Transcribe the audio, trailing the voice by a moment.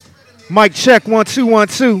Mic check 1 2 1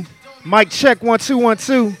 2. Mic check 1 2 1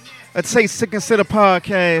 2. A Taste to Consider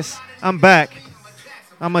podcast. I'm back.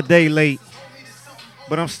 I'm a day late,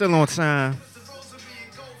 but I'm still on time.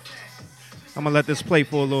 I'm gonna let this play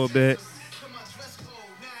for a little bit.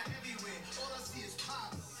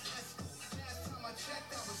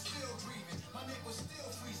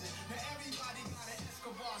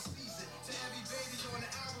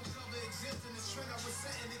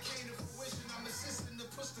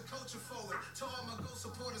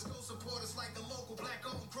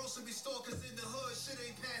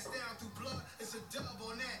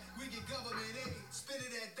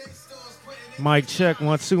 Mic check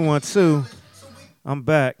 1 2 1 2. I'm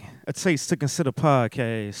back. A Taste to Consider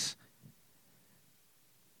podcast.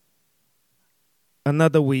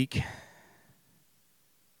 Another week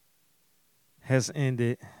has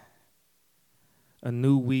ended. A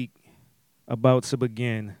new week about to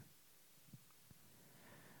begin.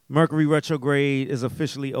 Mercury retrograde is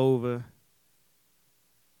officially over.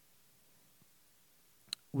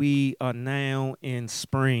 We are now in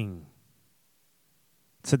spring.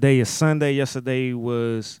 Today is Sunday. Yesterday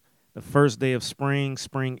was the first day of spring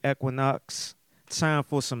equinox. Time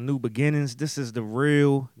for some new beginnings. This is the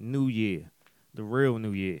real new year. The real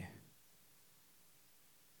new year.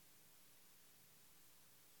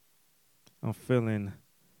 I'm feeling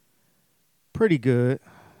pretty good.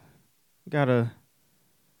 Got a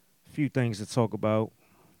few things to talk about.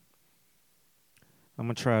 I'm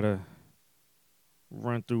going to try to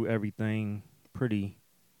run through everything pretty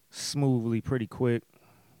smoothly, pretty quick.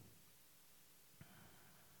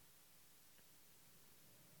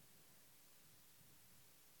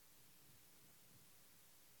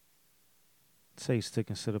 Taste to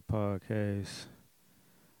Consider podcast.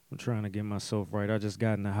 I'm trying to get myself right. I just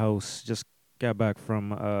got in the house. Just got back from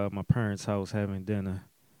my parents' house having dinner.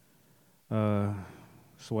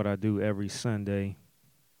 It's what I do every Sunday.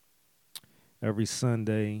 Every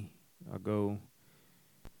Sunday, I go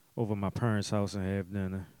over my parents' house and have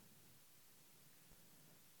dinner.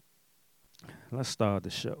 Let's start the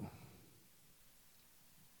show.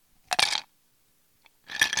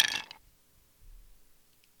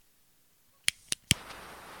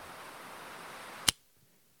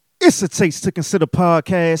 It's a Taste to Consider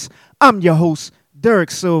podcast. I'm your host,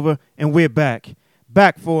 Derek Silver, and we're back.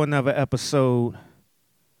 Back for another episode.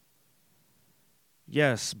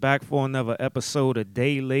 Yes, back for another episode, a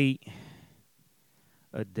day late.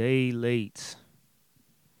 A day late.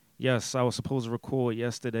 Yes, I was supposed to record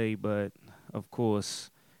yesterday, but of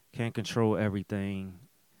course, can't control everything.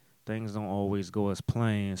 Things don't always go as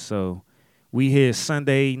planned. So we here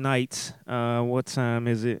Sunday night. What time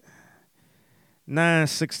is it?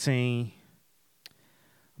 9:16.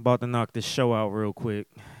 About to knock this show out real quick.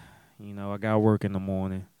 You know, I got work in the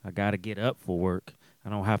morning. I got to get up for work. I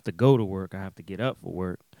don't have to go to work. I have to get up for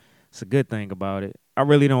work. It's a good thing about it. I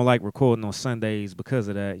really don't like recording on Sundays because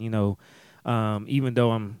of that. You know, even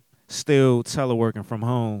though I'm still teleworking from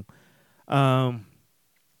home,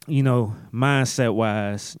 you know,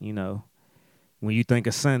 mindset-wise, you know, when you think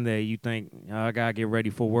of Sunday, you think, I got to get ready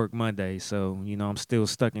for work Monday. So, you know, I'm still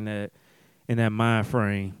stuck in that mind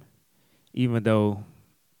frame, even though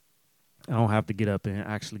I don't have to get up and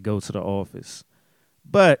actually go to the office.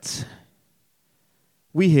 But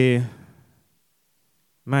we here.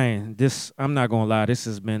 Man, I'm not going to lie, this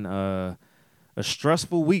has been a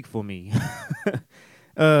stressful week for me.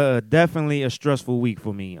 Definitely a stressful week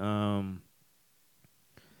for me.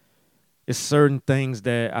 It's certain things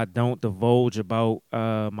that I don't divulge about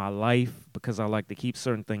my life because I like to keep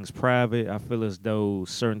certain things private. I feel as though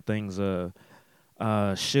certain things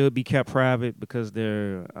should be kept private because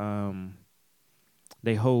they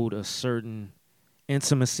hold a certain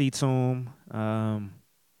intimacy to them.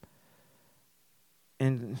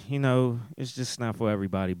 And, you know, it's just not for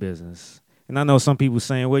everybody's business. And I know some people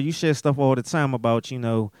saying, well, you share stuff all the time about, you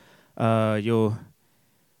know,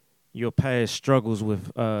 your past struggles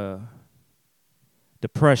with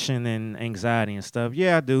depression and anxiety and stuff.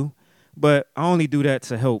 Yeah, I do. But I only do that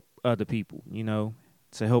to help other people, you know,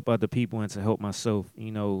 to help other people and to help myself.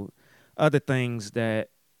 You know, other things that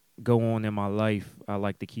go on in my life, I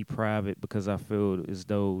like to keep private because I feel as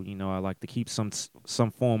though, you know, I like to keep some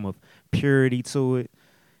form of purity to it,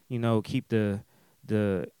 you know, keep the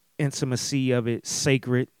intimacy of it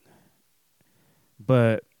sacred.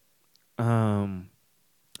 But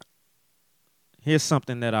here's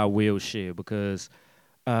something that I will share because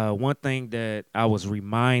one thing that I was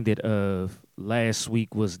reminded of last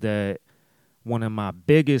week was that one of my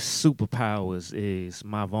biggest superpowers is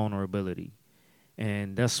my vulnerability.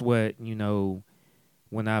 And that's what, you know,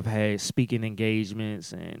 when I've had speaking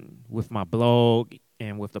engagements and with my blog,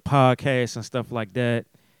 and with the podcast and stuff like that,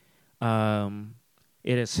 um,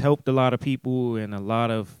 it has helped a lot of people, and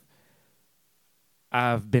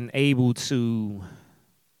I've been able to.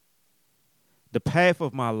 The path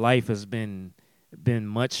of my life has been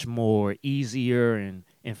much more easier and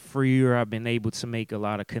freer. I've been able to make a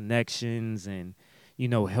lot of connections and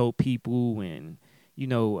help people and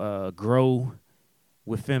grow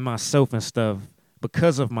within myself and stuff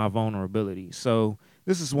because of my vulnerability. So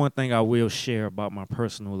this is one thing I will share about my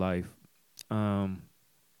personal life. Um,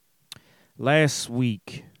 Last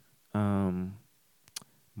week, March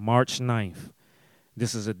 9th,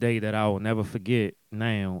 this is a day that I will never forget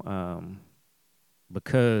now,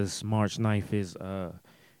 because March 9th is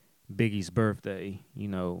Biggie's birthday.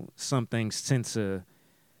 Some things tend to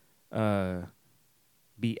uh,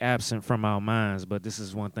 be absent from our minds, but this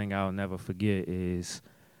is one thing I'll never forget is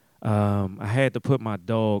I had to put my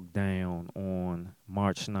dog down on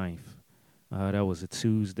March 9th. That was a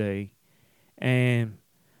Tuesday. And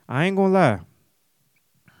I ain't gonna lie,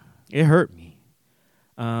 it hurt me.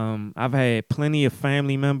 I've had plenty of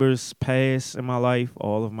family members pass in my life.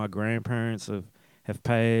 All of my grandparents have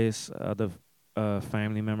passed. Other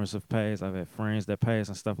family members have passed. I've had friends that passed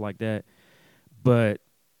and stuff like that. But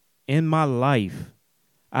in my life,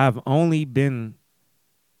 I've only been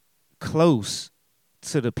close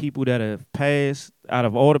to the people that have passed. Out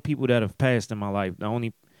of all the people that have passed in my life, the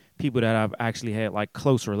only people that I've actually had like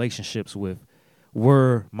close relationships with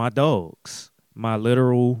were my dogs, my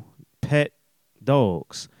literal pet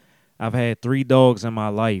dogs. I've had 3 dogs in my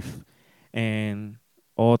life, and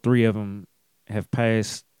all 3 of them have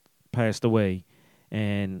passed away,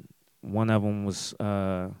 and one of them was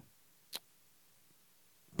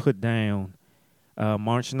put down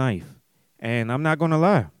March 9th. And I'm not gonna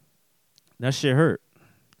lie, that shit hurt.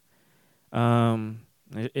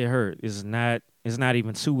 It hurt. It's not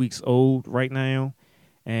even 2 weeks old right now,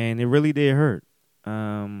 and it really did hurt.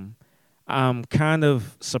 I'm kind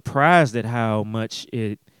of surprised at how much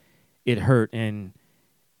it hurt and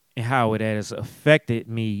how it has affected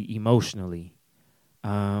me emotionally.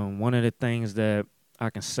 One of the things that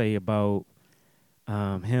I can say about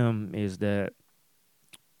him is that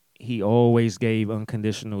he always gave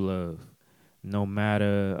unconditional love, no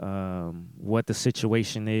matter what the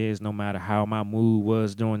situation is, no matter how my mood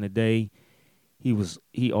was during the day.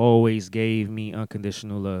 He always gave me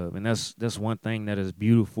unconditional love, and that's one thing that is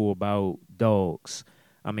beautiful about dogs.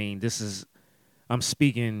 I mean, I'm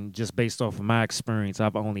speaking just based off of my experience.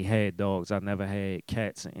 I've only had dogs. I've never had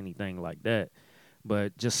cats or anything like that.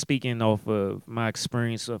 But just speaking off of my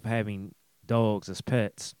experience of having dogs as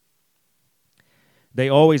pets, they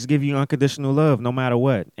always give you unconditional love no matter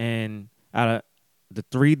what. And out of the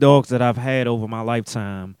 3 dogs that I've had over my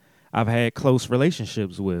lifetime, I've had close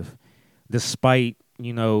relationships with. Despite,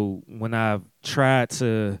 when I've tried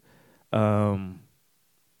to,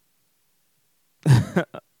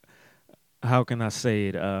 how can I say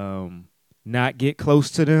it, not get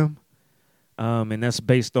close to them. And that's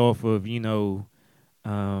based off of, the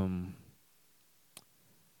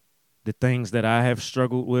things that I have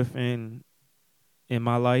struggled with in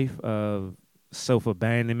my life, of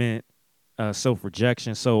self-abandonment,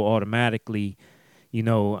 self-rejection. So automatically,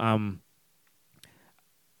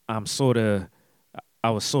 I'm sort of I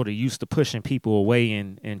was sort of used to pushing people away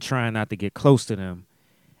and trying not to get close to them.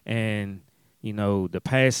 And the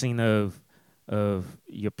passing of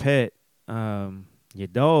your pet, your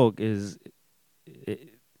dog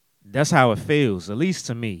that's how it feels, at least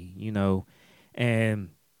to me. And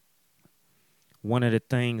one of the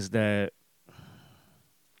things that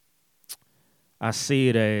I see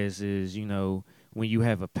it as is, when you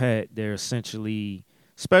have a pet, they're essentially,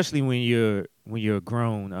 especially when you're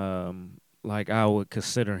grown, like I would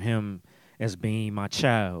consider him as being my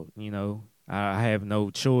child. I have no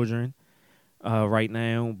children right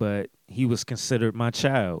now, but he was considered my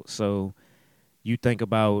child. So you think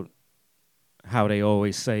about how they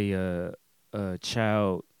always say a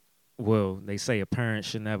child, well, they say a parent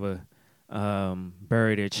should never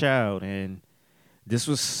bury their child, and this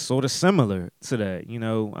was sort of similar to that.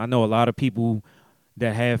 I know a lot of people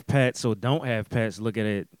that have pets or don't have pets look at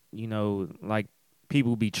it, like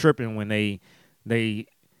people be tripping when they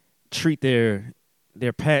treat their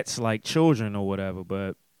pets like children or whatever.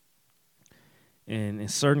 But in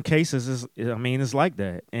certain cases, it's like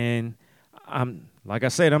that. And like I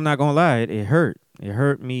said, I'm not gonna lie, it hurt. It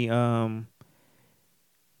hurt me.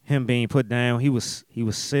 Him being put down. He was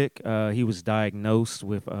sick. He was diagnosed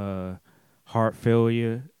with heart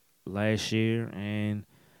failure last year, and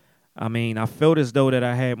I felt as though that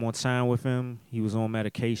I had more time with him. He was on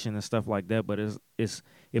medication and stuff like that, but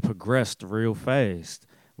it progressed real fast.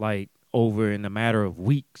 Like over in a matter of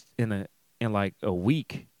weeks, in like a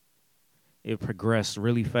week, it progressed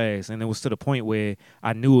really fast, and it was to the point where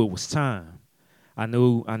I knew it was time. I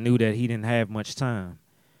knew that he didn't have much time,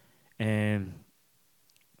 and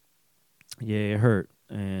yeah, it hurt.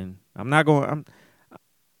 And I'm not gonna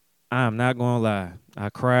lie. I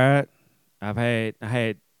cried. I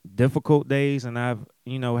had difficult days, and I've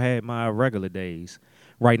had my regular days.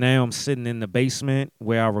 Right now, I'm sitting in the basement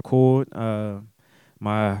where I record,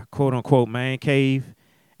 my quote unquote man cave,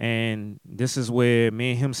 and this is where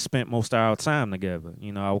me and him spent most of our time together.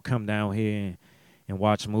 I would come down here and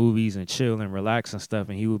watch movies and chill and relax and stuff,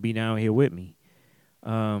 and he would be down here with me.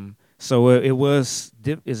 So it's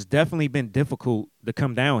definitely been difficult to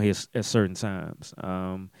come down here at certain times.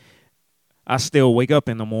 I still wake up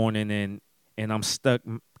in the morning and I'm stuck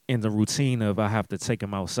in the routine of I have to take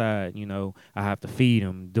him outside. I have to feed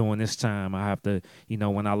him during this time. I have to,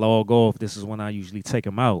 when I log off, this is when I usually take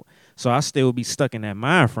him out. So I still be stuck in that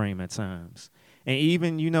mind frame at times. And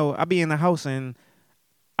even, I be in the house and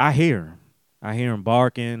I hear him. I hear him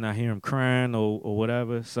barking. I hear him crying or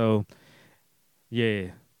whatever. So, yeah,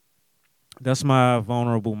 that's my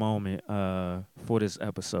vulnerable moment for this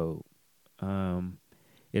episode.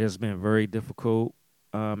 It has been very difficult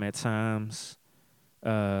at times.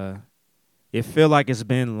 It feel like it's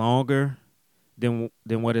been longer than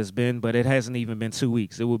what it's been, but it hasn't even been 2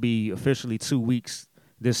 weeks. It will be officially 2 weeks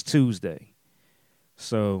this Tuesday.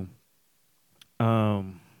 So,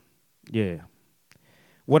 yeah.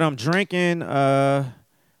 What I'm drinking,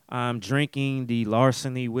 I'm drinking the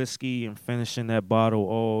Larceny whiskey and finishing that bottle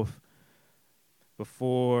off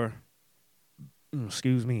before,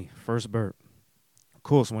 first burp. Of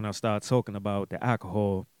course, when I start talking about the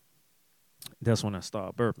alcohol, that's when I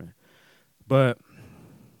start burping. But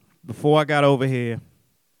before I got over here,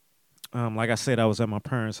 like I said, I was at my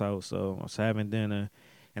parents' house, so I was having dinner,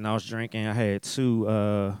 and I was drinking. I had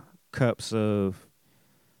 2 cups of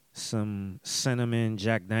some cinnamon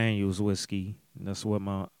Jack Daniels whiskey. That's what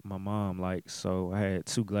my mom likes, so I had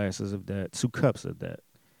 2 glasses of that, 2 cups of that.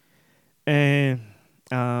 And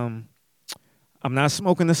I'm not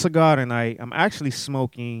smoking a cigar tonight. I'm actually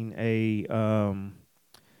smoking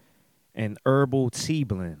an herbal tea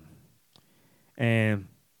blend. And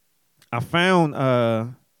I found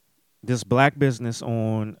this black business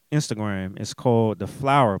on Instagram. It's called The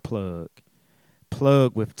Flower Plug.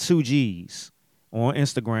 Plug with 2 G's. On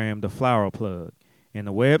Instagram, The Flower Plug. And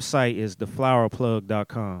the website is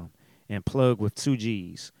theflowerplug.com. And plug with 2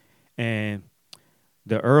 G's. And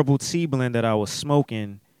the herbal tea blend that I was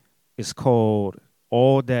smoking is called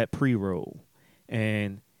All That Pre-Roll.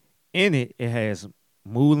 And in it, it has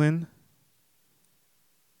mullein,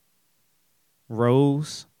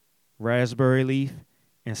 rose, raspberry leaf,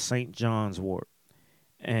 and St. John's wort.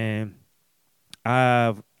 And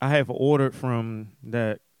I have ordered from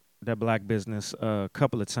that black business a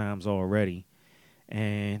couple of times already.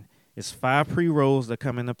 And it's 5 pre-rolls that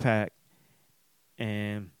come in the pack.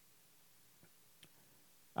 And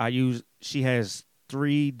she has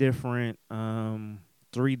 3 different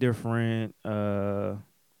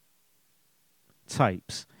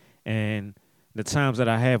types. And the times that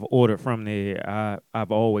I have ordered from there,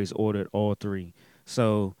 I've always ordered all 3.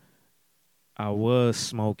 So I was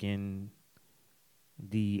smoking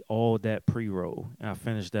the All That Pre-Roll. I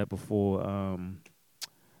finished that before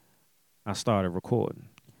I started recording.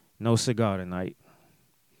 No cigar tonight.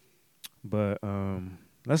 But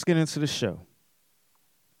let's get into the show.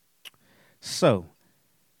 So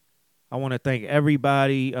I want to thank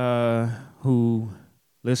everybody who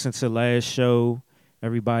listened to last show,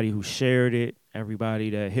 everybody who shared it, everybody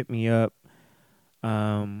that hit me up.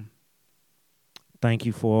 Thank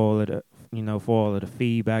you for all of the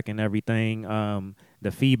feedback and everything.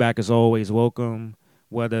 The feedback is always welcome,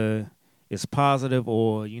 whether it's positive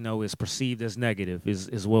or it's perceived as negative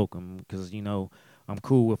is welcome, because I'm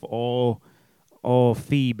cool with all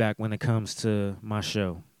feedback when it comes to my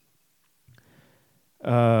show.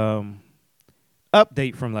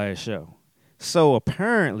 Update from last show. So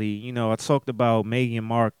apparently, I talked about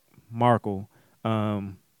Markle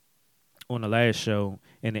on the last show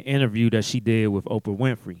in the interview that she did with Oprah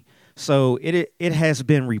Winfrey. So it has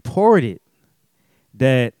been reported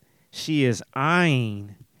that she is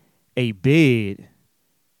eyeing a bid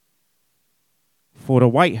for the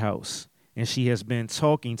White House, and she has been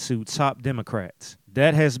talking to top Democrats.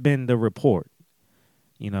 That has been the report.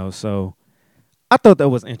 So I thought that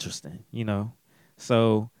was interesting,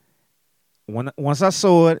 So once I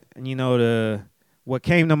saw it, what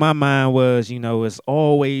came to my mind was, it's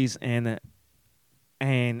always an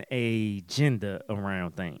agenda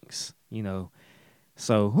around things,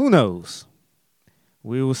 So who knows?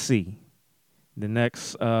 We will see. The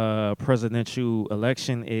next presidential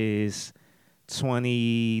election is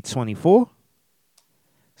 2024.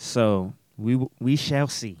 So we shall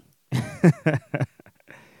see.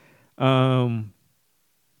 um,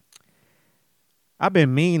 I've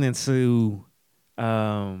been meaning to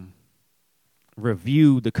um,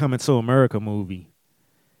 review the Coming to America movie,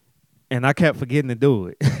 and I kept forgetting to do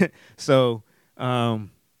it. So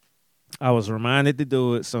um, I was reminded to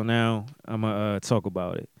do it. So now I'm gonna talk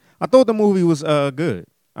about it. I thought the movie was good.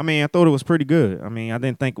 I mean, I thought it was pretty good. I mean, I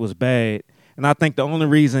didn't think it was bad, and I think the only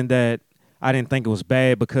reason that I didn't think it was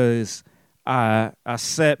bad because I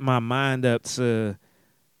set my mind up to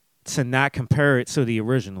not compare it to the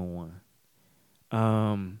original one.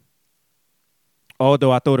 Um,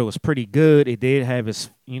 Although I thought it was pretty good, it did have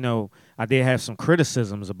I did have some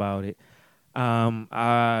criticisms about it.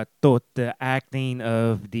 I thought the acting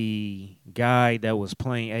of the guy that was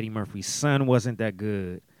playing Eddie Murphy's son wasn't that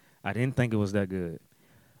good. I didn't think it was that good.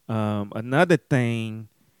 Another thing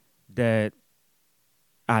that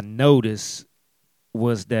I noticed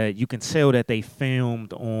was that you can tell that they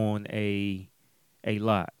filmed on a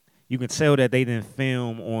lot. You can tell that they didn't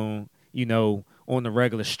film on the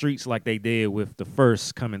regular streets like they did with the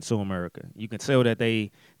first Coming to America. You can tell that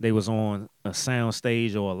they was on a sound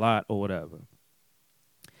stage or a lot or whatever.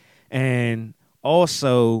 And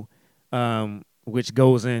also, which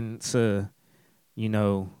goes into,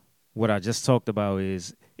 what I just talked about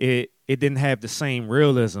is it didn't have the same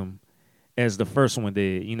realism as the first one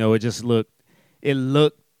did. It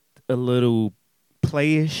looked a little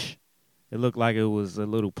playish. It looked like it was a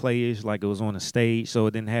little playish, like it was on a stage, so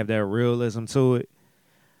it didn't have that realism to it.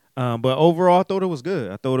 But overall, I thought it was good.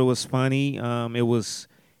 I thought it was funny. It was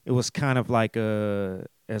kind of like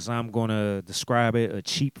as I'm gonna describe it, a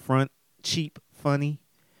cheap funny.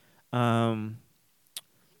 Um,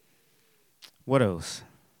 what else?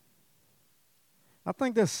 I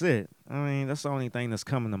think that's it. I mean, that's the only thing that's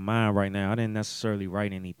coming to mind right now. I didn't necessarily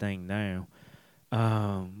write anything down.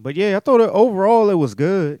 But yeah, I thought overall it was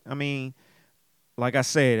good. I mean, like I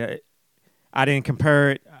said, I didn't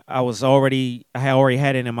compare it. I had already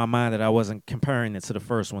had it in my mind that I wasn't comparing it to the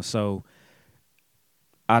first one. So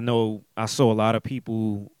I know I saw a lot of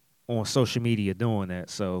people on social media doing that.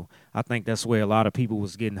 So I think that's where a lot of people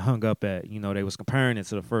was getting hung up at. They was comparing it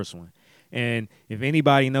to the first one. And if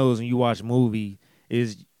anybody knows when you watch a movie,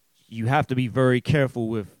 is you have to be very careful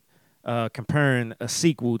with comparing a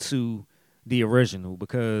sequel to the original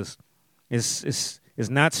because it's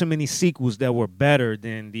not too many sequels that were better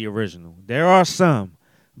than the original. There are some,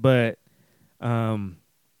 but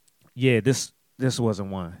yeah, this wasn't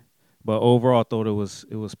one. But overall, I thought it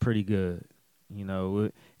was pretty good,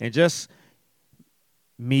 and just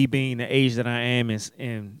me being the age that I am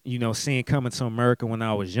and seeing Coming to America when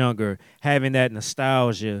I was younger, having that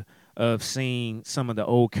nostalgia of seeing some of the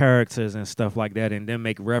old characters and stuff like that, and then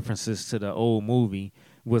make references to the old movie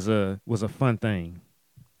was a fun thing.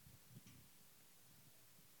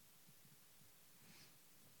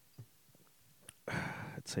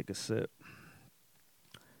 Take a sip.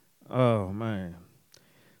 Oh man.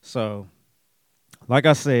 So, like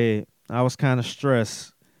I said, I was kind of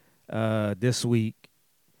stressed this week.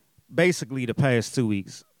 Basically, the past 2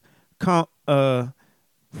 weeks.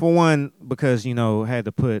 For one, because had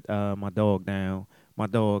to put my dog down. My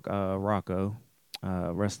dog Rocco.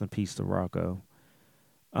 Rest in peace to Rocco.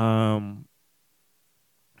 Um,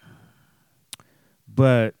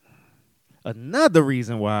 but another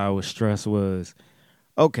reason why I was stressed was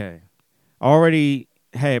okay. I already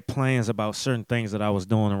had plans about certain things that I was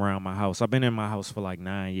doing around my house. I've been in my house for like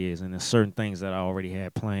 9 years, and there's certain things that I already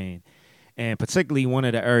had planned. And particularly one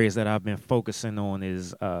of the areas that I've been focusing on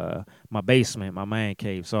is my basement, my man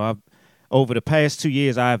cave. So over the past 2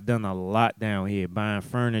 years, I've done a lot down here, buying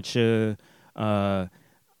furniture. Uh,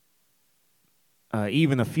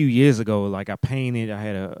 Even a few years ago, like I painted.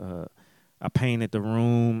 I painted the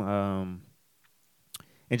room.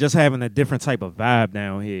 And just having a different type of vibe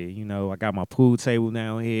down here. I got my pool table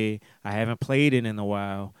down here. I haven't played it in a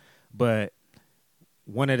while, but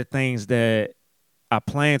one of the things that I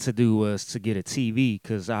planned to do was to get a TV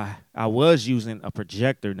because I was using a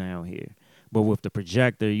projector down here. But with the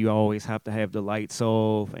projector, you always have to have the lights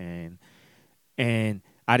off, and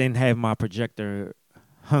I didn't have my projector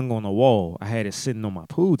hung on the wall. I had it sitting on my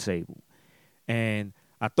pool table. And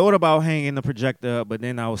I thought about hanging the projector up, but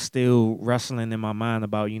then I was still wrestling in my mind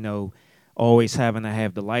about, always having to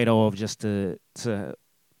have the light off just to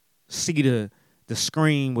see the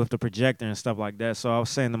screen with the projector and stuff like that. So I was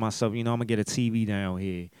saying to myself, I'm gonna get a TV down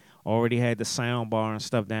here. Already had the sound bar and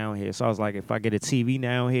stuff down here. So I was like, if I get a TV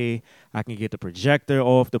down here, I can get the projector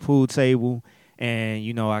off the pool table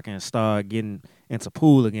and I can start getting into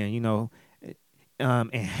pool again.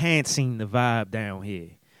 Enhancing the vibe down here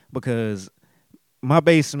because my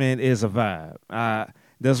basement is a vibe.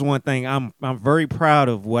 That's one thing I'm very proud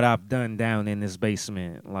of what I've done down in this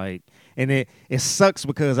basement. Like, and it sucks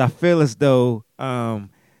because I feel as though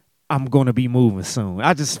I'm gonna be moving soon.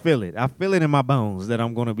 I just feel it. I feel it in my bones that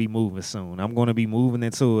I'm gonna be moving soon. I'm gonna be moving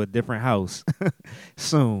into a different house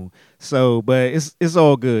soon. So, but it's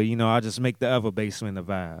all good. I just make the other basement a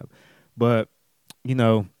vibe. But you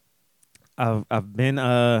know, I've been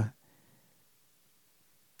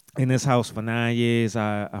in this house for 9 years.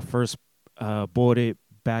 I first bought it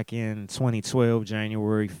back in 2012,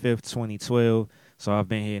 January 5th, 2012. So I've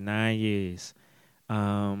been here 9 years.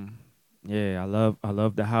 Yeah, I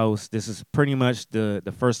love the house. This is pretty much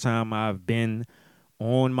the first time I've been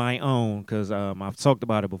on my own because I've talked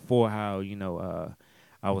about it before. How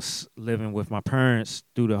I was living with my parents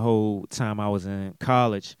through the whole time I was in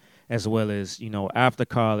college, as well as after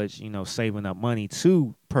college, saving up money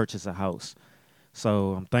to purchase a house.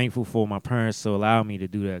 So I'm thankful for my parents to allow me to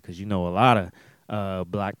do that because a lot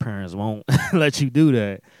of black parents won't let you do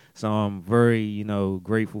that. So I'm very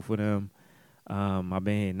grateful for them. I've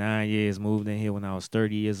been here 9 years, moved in here when I was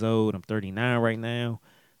 30 years old. I'm 39 right now.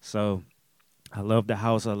 So I love the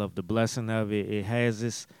house. I love the blessing of it. It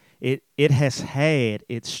has had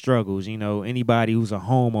its struggles. Anybody who's a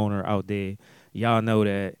homeowner out there, y'all know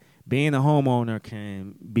that being a homeowner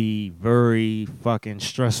can be very fucking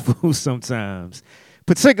stressful sometimes,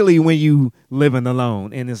 particularly when you living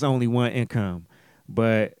alone and it's only one income.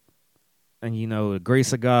 But and the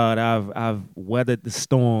grace of God, I've weathered the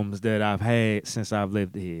storms that I've had since I've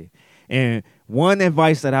lived here. And one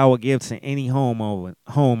advice that I would give to any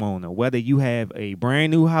homeowner, whether you have a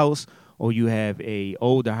brand new house or you have a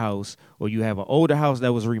older house or you have an older house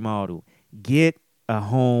that was remodeled, get a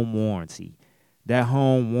home warranty. That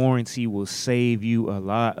home warranty will save you a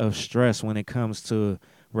lot of stress when it comes to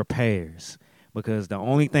repairs, because the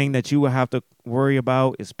only thing that you will have to worry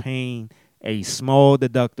about is paying a small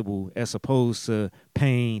deductible as opposed to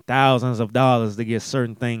paying thousands of dollars to get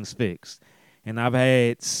certain things fixed. And I've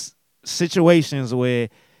had situations where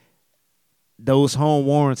those home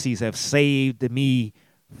warranties have saved me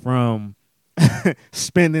from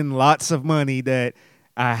spending lots of money that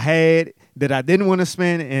I had that I didn't want to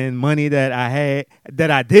spend and money that I had that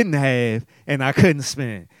I didn't have and I couldn't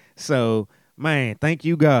spend. So, man, thank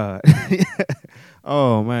you, God.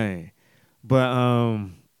 Oh, man. But,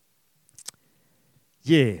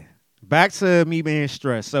 yeah, back to me being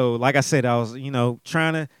stressed. So, like I said, I was,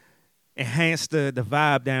 trying to enhance the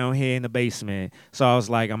vibe down here in the basement. So I was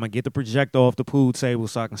like, I'm going to get the projector off the pool table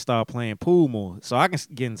so I can start playing pool more. So I can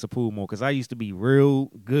get into pool more because I used to be real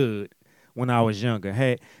good when I was younger.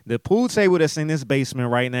 Hey, the pool table that's in this basement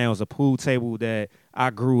right now is a pool table that I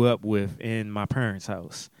grew up with in my parents'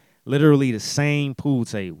 house. Literally the same pool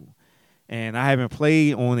table. And I haven't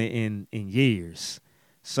played on it in years.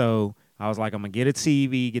 So I was like, I'm going to get a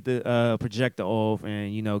TV, get the projector off,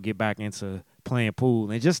 and, get back into playing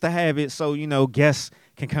pool. And just to have it so, guests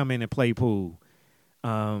can come in and play pool.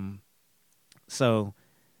 So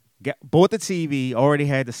bought the TV, already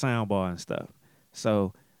had the sound bar and stuff.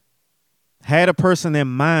 So had a person in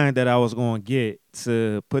mind that I was going to get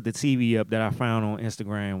to put the TV up that I found on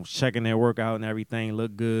Instagram, was checking their workout and everything,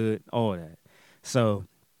 looked good, all that. So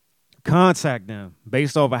contact them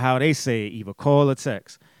based off of how they say it, either call or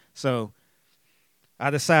text. So I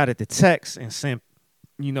decided to text and send,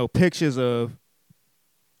 pictures of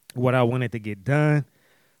what I wanted to get done,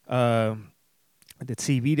 the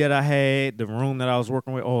TV that I had, the room that I was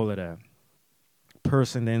working with, all of that.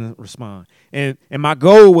 Person didn't respond. And my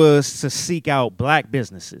goal was to seek out black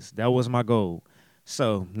businesses. That was my goal.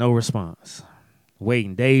 So no response.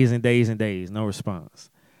 Waiting days and days and days, no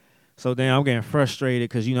response. So then I'm getting frustrated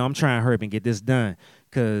because, I'm trying to hurry up and get this done.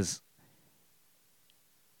 Because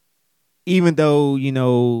even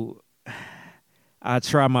though, I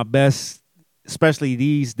try my best, especially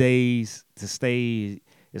these days, to stay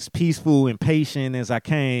as peaceful and patient as I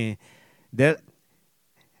can, that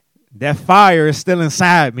fire is still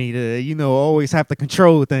inside me to, always have to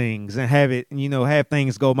control things and have it, have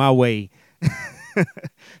things go my way.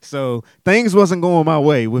 So things wasn't going my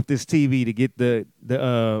way with this TV to get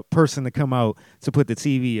the person to come out to put the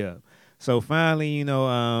TV up. So finally,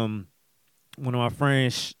 one of my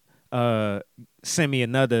friends sent me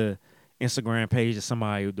another Instagram page of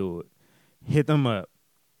somebody who do it. Hit them up.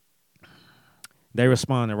 They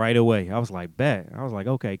responded right away. I was like, bet. I was like,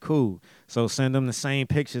 okay, cool. So send them the same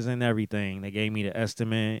pictures and everything. They gave me the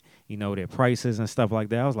estimate, their prices and stuff like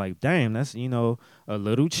that. I was like, damn, that's, a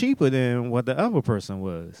little cheaper than what the other person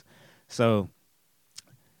was. So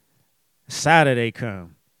Saturday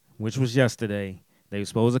come, which was yesterday. They were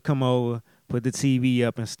supposed to come over, put the TV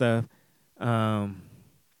up and stuff. And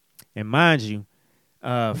mind you,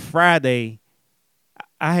 Friday,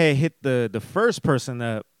 I had hit the first person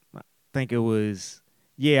up. I think it was,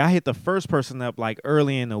 yeah, I hit the first person up like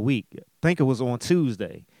early in the week. I think it was on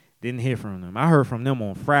Tuesday. Didn't hear from them. I heard from them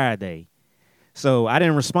on Friday. So I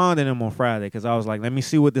didn't respond to them on Friday because I was like, let me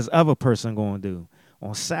see what this other person going to do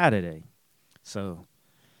on Saturday. So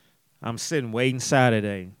I'm sitting waiting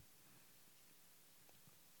Saturday.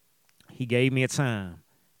 He gave me a time.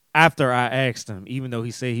 After I asked him, even though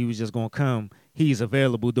he said he was just going to come, he's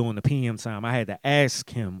available during the PM time. I had to ask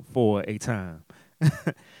him for a time.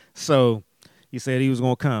 So he said he was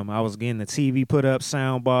going to come. I was getting the TV put up,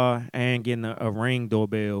 sound bar, and getting a Ring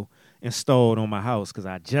doorbell installed on my house because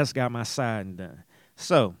I just got my siding done.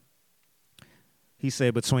 So he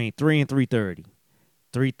said between 3 and 3:30.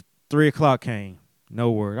 3 o'clock came.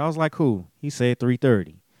 No word. I was like, cool. He said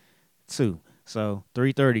 3:30. 2. So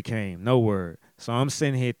 3:30 came. No word. So I'm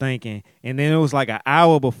sitting here thinking, and then it was like an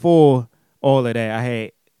hour before all of that, I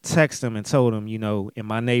had texted him and told him, in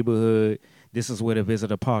my neighborhood, this is where the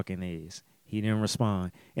visitor parking is. He didn't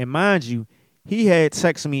respond. And mind you, he had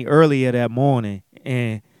texted me earlier that morning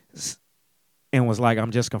and was like,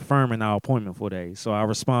 I'm just confirming our appointment for today. So I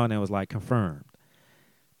responded and was like, confirmed.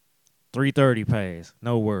 3:30 passed,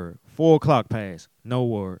 no word. 4 o'clock passed, no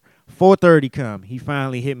word. 4:30 come, he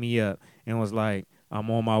finally hit me up and was like, I'm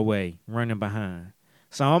on my way, running behind.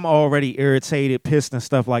 So I'm already irritated, pissed, and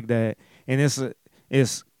stuff like that. And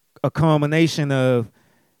it's a combination of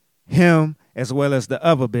him as well as the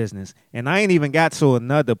other business. And I ain't even got to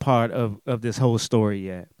another part of this whole story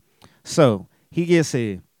yet. So he gets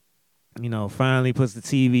here, finally puts the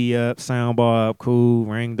TV up, soundbar up, cool,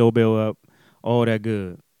 Ring doorbell up, all that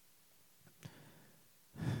good.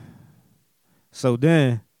 So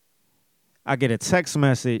then I get a text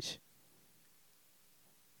message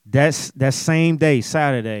that same day,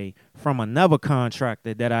 Saturday, from another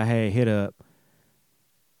contractor that I had hit up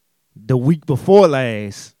the week before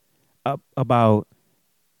last about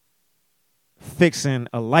fixing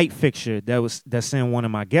a light fixture that's in one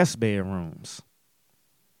of my guest bedrooms.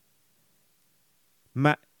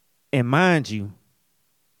 And mind you,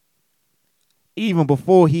 even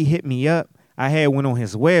before he hit me up, I had went on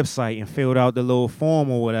his website and filled out the little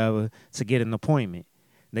form or whatever to get an appointment.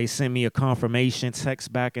 They sent me a confirmation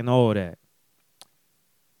text back and all that.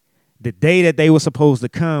 The day that they were supposed to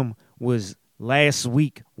come was last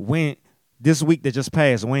week, this week that just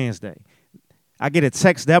passed, Wednesday. I get a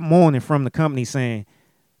text that morning from the company saying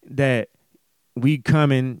that we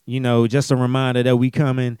coming, just a reminder that we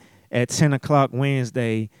coming at 10 o'clock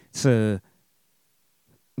Wednesday to,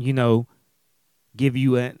 give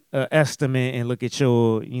you an estimate and look at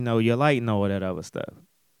your, your light and all that other stuff.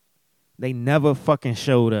 They never fucking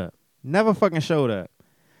showed up. Never fucking showed up.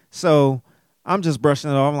 So I'm just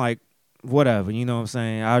brushing it off. I'm like, whatever, you know what I'm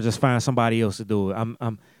saying? I'll just find somebody else to do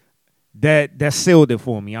it. That sealed it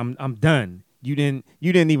for me. I'm done. You didn't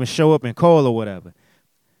even show up and call or whatever.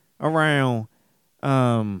 Around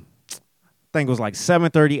I think it was like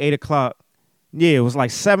 7:30, 8 o'clock. Yeah, it was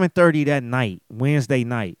like 7:30 that night, Wednesday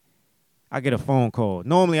night. I get a phone call.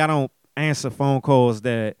 Normally I don't answer phone calls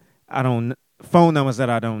phone numbers that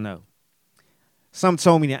I don't know. Some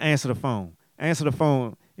told me to answer the phone. Answer the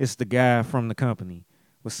phone. It's the guy from the company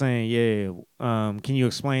was saying, "Yeah, can you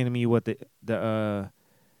explain to me what the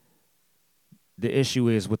issue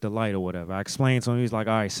is with the light or whatever?" I explained to him. He was like,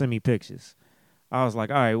 "All right, send me pictures." I was like,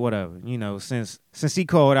 "All right, whatever. Since he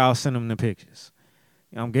called, I'll send him the pictures."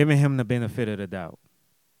 I'm giving him the benefit of the doubt.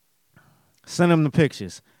 Send him the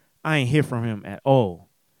pictures. I ain't hear from him at all.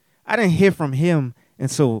 I didn't hear from him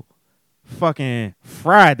until fucking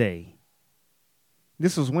Friday.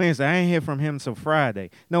 This was Wednesday. I ain't hear from him until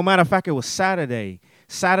Friday. No matter of fact, it was Saturday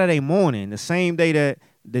morning, the same day that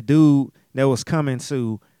the dude that was coming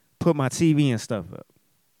to put my TV and stuff up.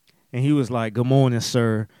 And he was like, "Good morning,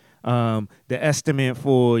 sir. The estimate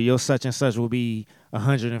for your such and such will be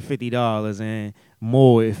 $150 and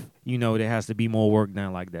more if, there has to be more work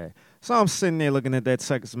done like that." So I'm sitting there looking at that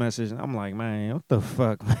text message, and I'm like, man, what the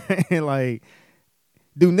fuck, man? Like,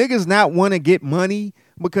 do niggas not want to get money?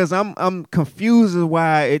 Because I'm confused as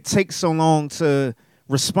why it takes so long to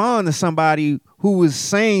respond to somebody who is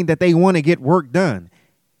saying that they want to get work done.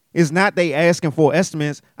 It's not they asking for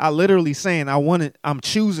estimates. I literally saying I'm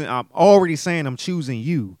already saying I'm choosing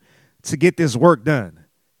you to get this work done.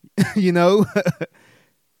 And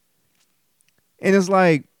it's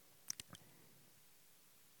like,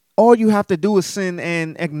 all you have to do is send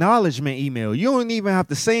an acknowledgement email. You don't even have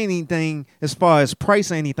to say anything as far as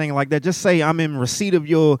price or anything like that. Just say, I'm in receipt of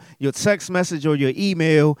your text message or your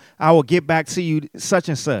email. I will get back to you such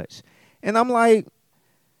and such. And I'm like,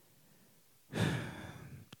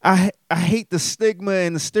 I hate the stigma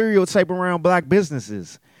and the stereotype around black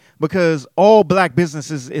businesses, because all black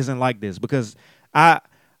businesses isn't like this. Because I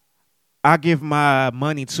give my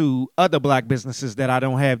money to other black businesses that I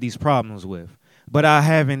don't have these problems with. But I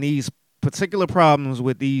having these particular problems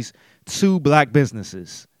with these two black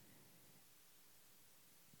businesses.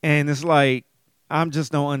 And it's like, I'm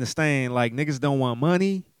just don't understand. Like, niggas don't want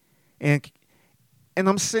money. And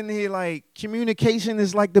I'm sitting here like, communication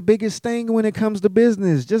is like the biggest thing when it comes to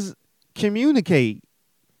business. Just communicate.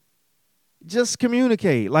 Just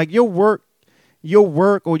communicate. Like, your work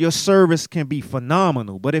or your service can be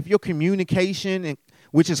phenomenal. But if your communication,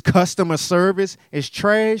 which is customer service, is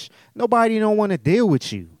trash, nobody don't want to deal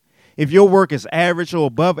with you. If your work is average or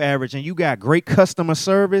above average and you got great customer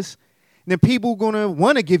service, then people going to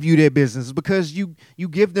want to give you their business because you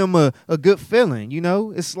give them a good feeling. You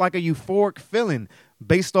know, it's like a euphoric feeling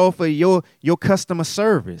based off of your customer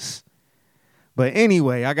service. But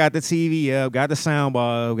anyway, I got the TV up, got the sound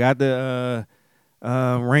bar up, got the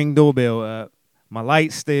Ring doorbell up. My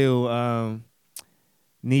light still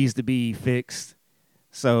needs to be fixed.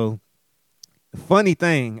 So, the funny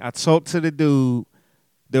thing, I talked to the dude,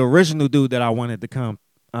 the original dude that I wanted to come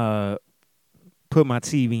put my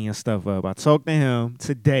TV and stuff up. I talked to him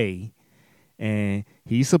today, and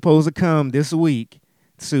he's supposed to come this week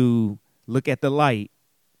to look at the light,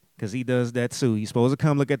 because he does that too. He's supposed to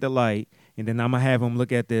come look at the light, and then I'm going to have him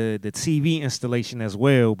look at the TV installation as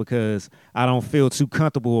well, because I don't feel too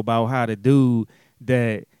comfortable about how the dude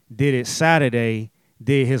that did it Saturday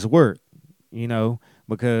did his work, you know,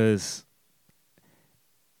 because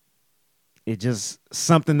it just,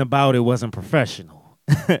 something about it wasn't professional.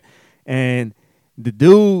 And the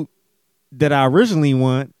dude that I originally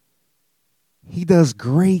want, he does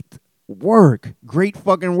great work, great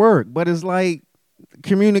fucking work, but it's like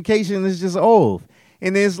communication is just off.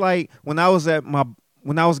 And it's like when I was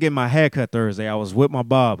getting my haircut Thursday, I was with my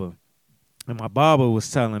barber, and my barber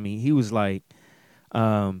was telling me, he was like,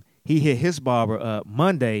 he hit his barber up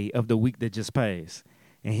Monday of the week that just passed,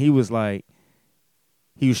 and he was like,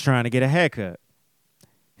 he was trying to get a haircut.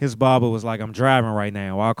 His barber was like, I'm driving right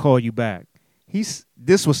now, I'll call you back.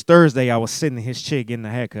 This was Thursday, I was sitting in his chair getting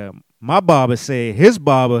a haircut. My barber said his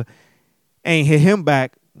barber ain't hit him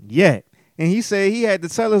back yet. And he said he had to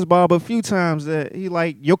tell his barber a few times that he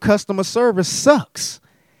like, your customer service sucks.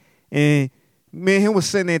 And me and him was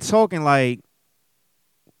sitting there talking like,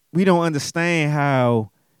 we don't understand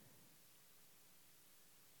how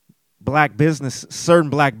certain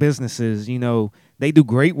black businesses, you know, they do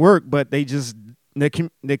great work, but they just, their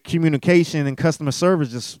communication and customer service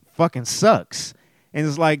just fucking sucks. And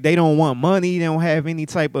it's like they don't want money. They don't have any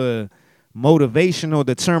type of motivation or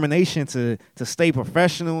determination to stay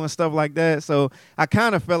professional and stuff like that. So I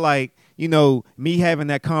kind of felt like, you know, me having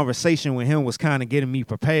that conversation with him was kind of getting me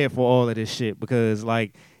prepared for all of this shit, because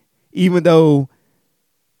like, even though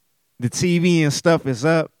the TV and stuff is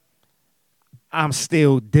up, I'm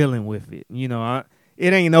still dealing with it. You know,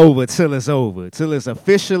 it ain't over till it's over, till it's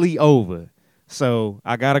officially over. So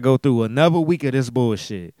I got to go through another week of this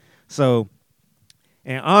bullshit. So,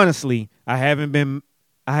 and honestly, I haven't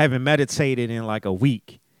meditated in like a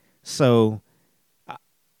week. So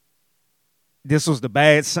this was a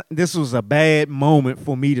bad moment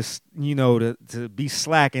for me to, you know, to be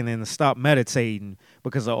slacking and to stop meditating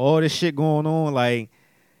because of all this shit going on. Like,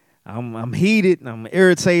 I'm heated and I'm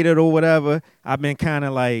irritated or whatever. I've been kind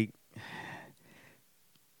of like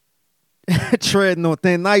treading on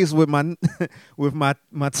thin ice with my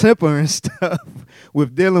temper and stuff,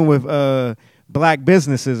 with dealing with black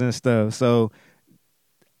businesses and stuff. So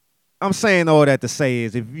I'm saying all that to say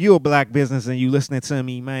is, if you're a black business and you listening to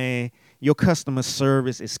me, man, your customer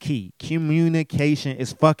service is key. Communication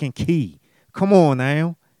is fucking key. Come on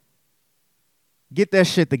now. Get that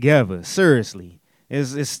shit together. Seriously.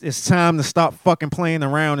 It's time to stop fucking playing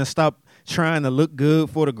around and stop trying to look good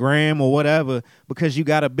for the gram or whatever because you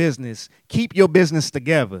got a business. Keep your business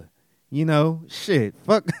together. You know? Shit.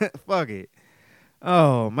 Fuck it.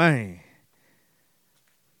 Oh, man.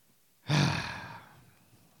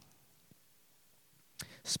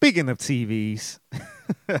 Speaking of TVs,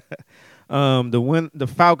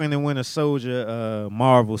 the Falcon and Winter Soldier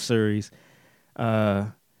Marvel series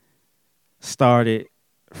started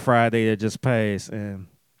Friday that just passed, and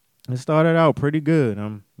it started out pretty good.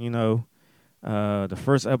 The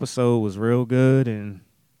first episode was real good, and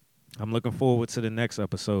I'm looking forward to the next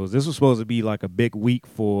episodes. This was supposed to be like a big week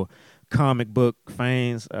for comic book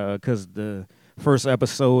fans because the first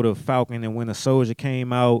episode of Falcon and Winter Soldier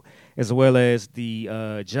came out, as well as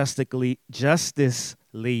the Justice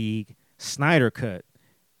League Snyder cut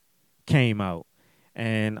came out.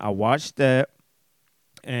 And I watched that,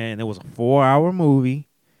 and it was a 4-hour movie,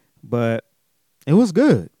 but it was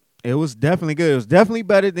good. It was definitely good. It was definitely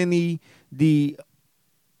better than the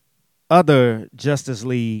other Justice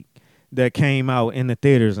League that came out in the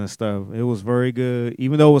theaters and stuff. It was very good.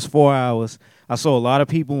 Even though it was 4 hours, I saw a lot of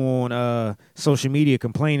people on social media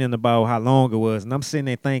complaining about how long it was. And I'm sitting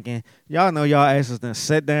there thinking, y'all know y'all asses done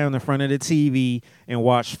sat down in front of the TV and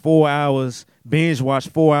watched 4 hours, binge watched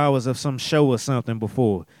 4 hours of some show or something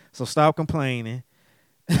before. So stop complaining.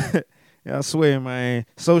 Yeah, I swear, man.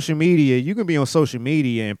 Social media, you can be on social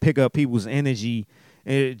media and pick up people's energy,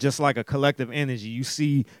 just like a collective energy. You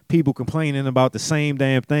see people complaining about the same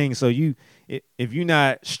damn thing. So if you're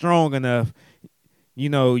not strong enough,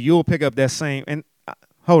 you'll pick up that same. And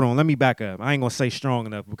hold on, let me back up. I ain't gonna say strong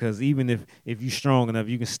enough, because even if you're strong enough,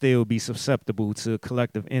 you can still be susceptible to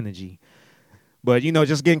collective energy. But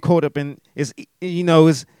just getting caught up in it's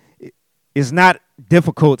not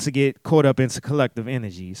difficult to get caught up into collective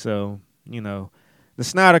energy. So. The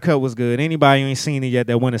Snyder Cut was good. Anybody who ain't seen it yet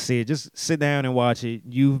that want to see it, just sit down and watch it.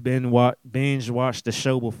 You've been binge watched the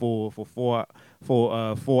show before for 4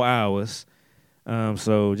 hours.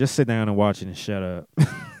 So just sit down and watch it and shut up.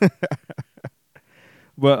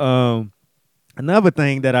 But another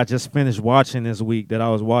thing that I just finished watching this week that I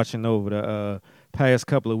was watching over the past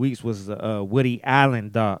couple of weeks was the Woody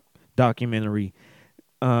Allen documentary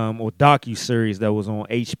or docu-series that was on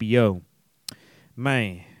HBO.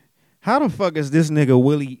 Man. How the fuck is this nigga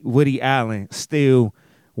Woody Allen still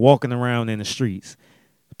walking around in the streets?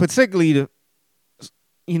 Particularly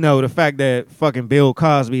the fact that fucking Bill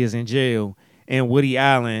Cosby is in jail and Woody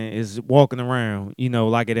Allen is walking around,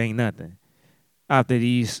 like it ain't nothing. After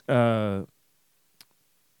these child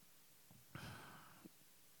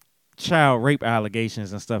rape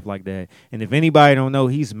allegations and stuff like that. And if anybody don't know,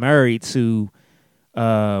 he's married to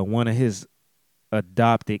one of his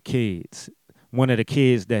adopted kids. One of the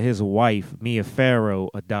kids that his wife, Mia Farrow,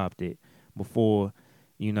 adopted before,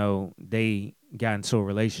 they got into a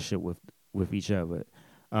relationship with each other.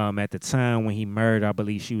 At the time when he married, I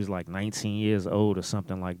believe she was like 19 years old or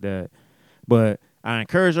something like that. But I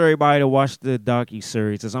encourage everybody to watch the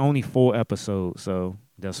docu-series. It's only 4 episodes, so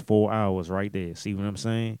that's 4 hours right there. See what I'm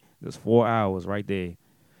saying? There's 4 hours right there.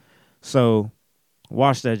 So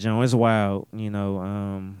watch that, John. It's wild,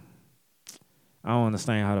 I don't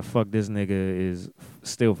understand how the fuck this nigga is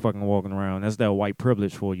still fucking walking around. That's that white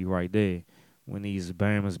privilege for you right there. When these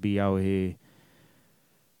Bammers be out here,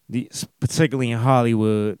 particularly in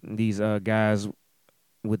Hollywood, these guys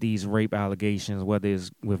with these rape allegations, whether it's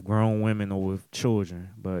with grown women or with children.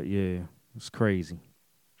 But yeah, it's crazy.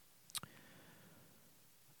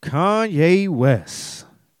 Kanye West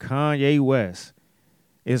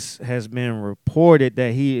has been reported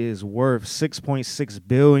that he is worth $6.6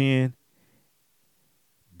 billion.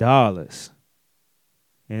 And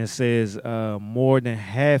it says more than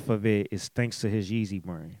half of it is thanks to his Yeezy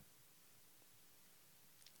brand.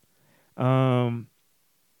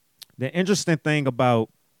 The interesting thing about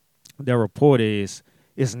the report is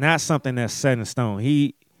it's not something that's set in stone.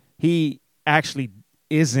 He actually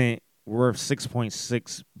isn't worth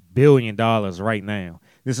 $6.6 billion right now.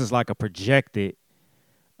 This is like a projected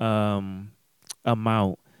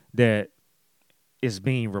amount that is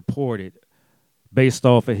being reported based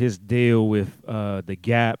off of his deal with the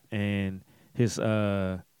Gap and his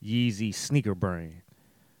Yeezy sneaker brand.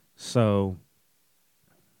 So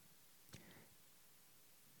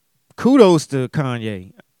kudos to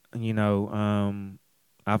Kanye.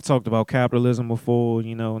 I've talked about capitalism before,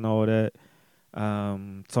 and all that.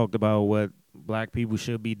 Talked about what black people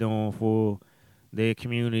should be doing for their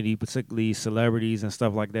community, particularly celebrities and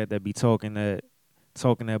stuff like that be talking that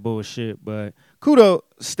bullshit. But kudos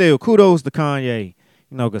to Kanye,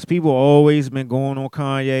 because people always been going on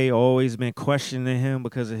Kanye, always been questioning him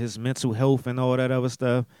because of his mental health and all that other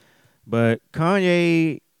stuff. But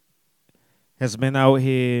Kanye has been out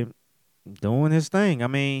here doing his thing. I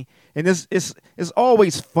mean, and it's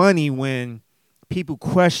always funny when people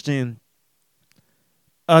question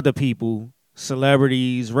other people,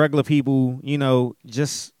 celebrities, regular people,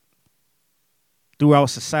 just throughout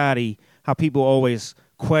society, how people always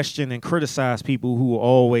question and criticize people who are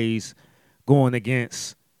always going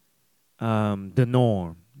against the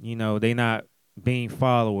norm. They not being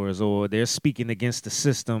followers, or they're speaking against the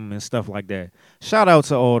system and stuff like that. Shout out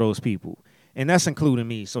to all those people. And that's including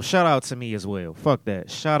me. So shout out to me as well. Fuck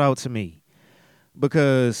that. Shout out to me.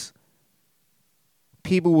 Because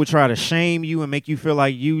people will try to shame you and make you feel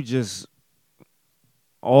like you just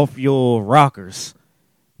off your rockers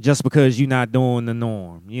just because you're not doing the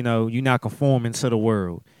norm. You know, you're not conforming to the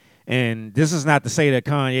world. And this is not to say that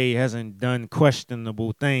Kanye hasn't done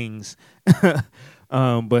questionable things,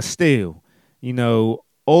 but still, you know,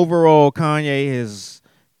 overall, Kanye has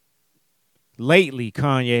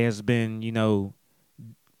been, you know,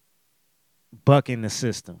 bucking the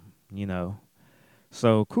system, you know.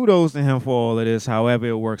 So kudos to him for all of this. However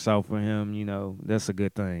it works out for him, you know, that's a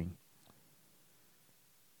good thing.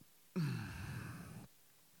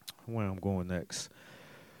 Where I'm going next.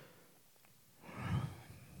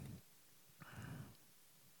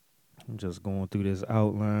 I'm just going through this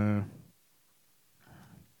outline.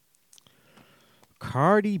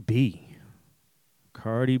 Cardi B.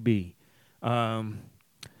 I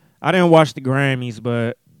didn't watch the Grammys,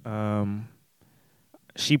 but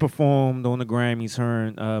she performed on the Grammys.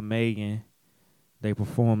 Her and Megan, they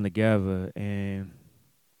performed together, and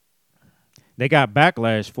they got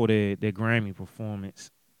backlash for their Grammy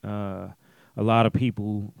performance. A lot of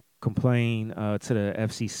people complained to the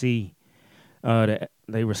FCC that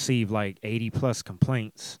they received like 80 plus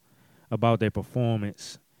complaints about their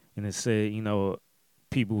performance, and it said, you know,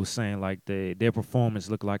 people were saying like their performance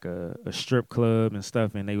looked like a strip club and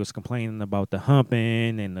stuff, and they was complaining about the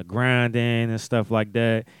humping and the grinding and stuff like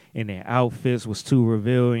that, and their outfits was too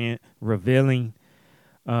revealing.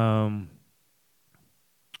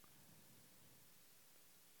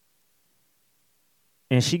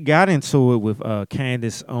 And she got into it with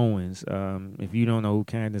Candace Owens. If you don't know who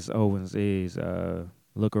Candace Owens is,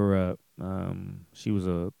 look her up. She was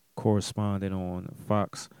a correspondent on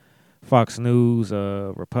Fox News,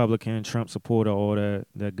 Republican, Trump supporter, all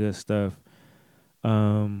that good stuff.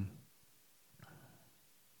 But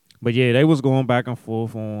yeah, they was going back and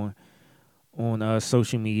forth on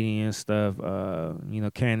social media and stuff. You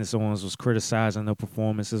know, Candace Owens was criticizing the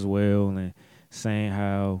performance as well and saying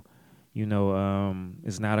how, you know,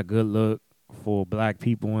 it's not a good look for black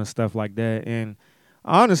people and stuff like that. And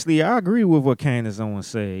honestly, I agree with what Candace Owens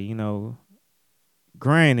said. You know,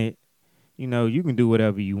 granted, you know, you can do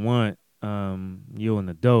whatever you want. You're an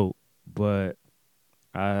adult, but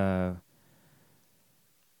I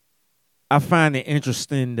find it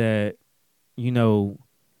interesting that, you know,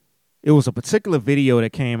 it was a particular video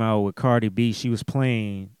that came out with Cardi B. She was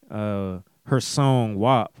playing her song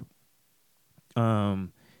WAP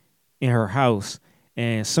in her house,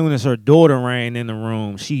 and as soon as her daughter ran in the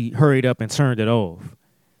room, she hurried up and turned it off.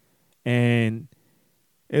 And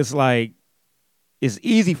it's like, it's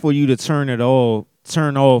easy for you to turn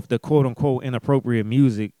off the quote unquote inappropriate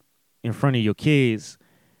music in front of your kids,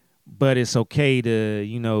 but it's okay to,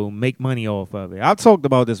 you know, make money off of it. I've talked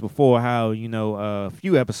about this before, how, you know, a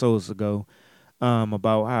few episodes ago,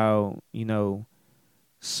 about how, you know,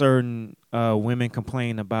 certain women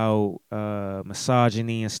complain about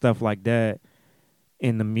misogyny and stuff like that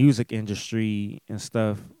in the music industry and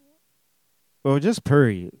stuff. Or just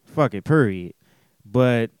period. Fuck it, period.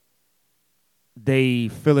 But they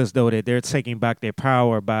feel as though that they're taking back their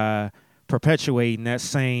power by perpetuating that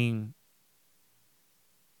same,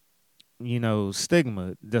 you know,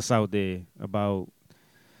 stigma that's out there about.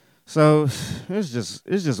 So it's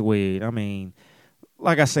just weird. I mean,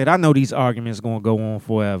 like I said, I know these arguments gonna go on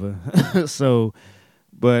forever. So,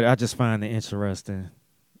 but I just find it interesting.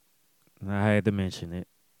 I had to mention it.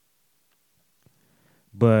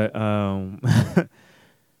 But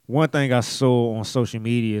one thing I saw on social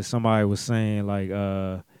media, somebody was saying like,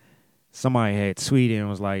 somebody had tweeted and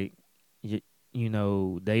was like, you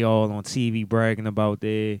know, they all on TV bragging about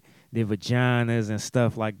their vaginas and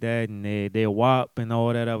stuff like that, and their WAP and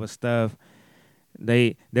all that other stuff.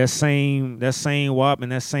 That same WAP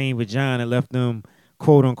and that same vagina left them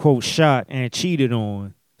quote unquote shot and cheated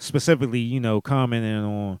on. Specifically, you know, commenting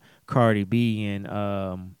on Cardi B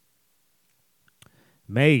and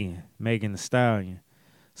Megan Thee Stallion.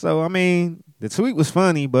 So I mean, the tweet was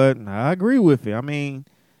funny, but I agree with it. I mean,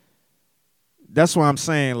 that's what I'm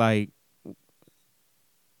saying. Like,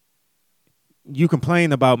 you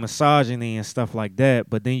complain about misogyny and stuff like that,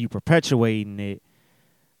 but then you perpetuating it.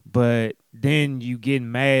 But then you get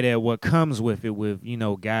mad at what comes with it, with, you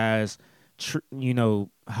know, guys, you know,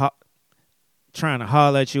 trying to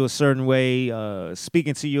holler at you a certain way,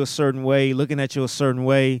 speaking to you a certain way, looking at you a certain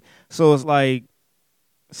way. So it's like,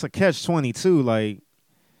 it's a catch-22. Like,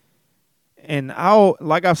 and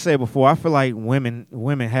like I've said before, I feel like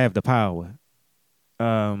women have the power.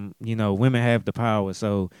 You know, women have the power.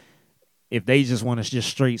 So if they just want to just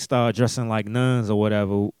straight start dressing like nuns or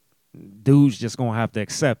whatever, dudes just gonna have to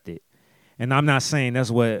accept it. And I'm not saying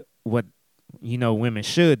that's what women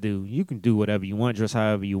should do. You can do whatever you want, dress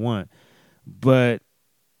however you want, but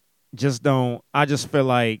just don't. I just feel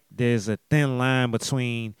like there's a thin line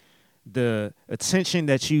between the attention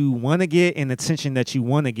that you want to get and the attention that you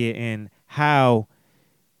want to get, and how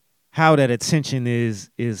that attention is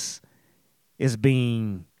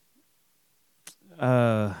being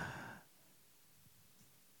uh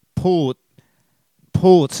pulled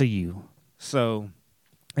pulled to you. So,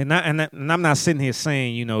 and I'm not sitting here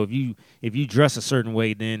saying, if you dress a certain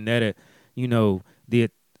way, then that the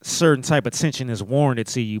certain type of attention is warranted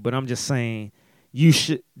to you. But I'm just saying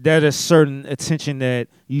that is certain attention that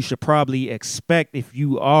you should probably expect if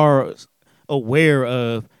you are aware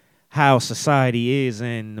of how society is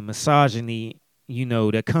and the misogyny,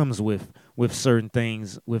 that comes with certain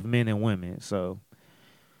things with men and women. So,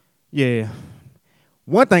 yeah.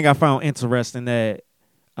 One thing I found interesting that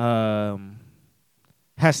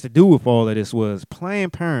has to do with all of this was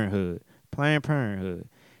Planned Parenthood. Planned Parenthood.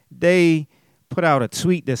 They put out a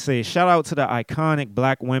tweet that says, "Shout out to the iconic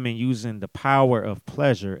black women using the power of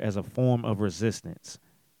pleasure as a form of resistance."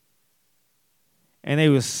 And they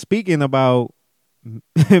was speaking about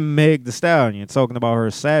Meg Thee Stallion, talking about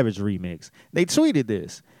her Savage remix. They tweeted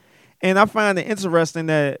this. And I find it interesting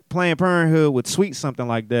that Planned Parenthood would tweet something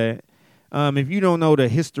like that. If you don't know the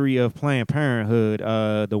history of Planned Parenthood,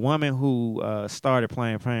 the woman who started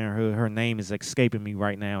Planned Parenthood, her name is escaping me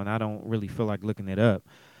right now, and I don't really feel like looking it up.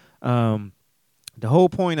 The whole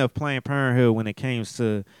point of Planned Parenthood when it came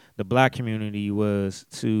to the black community was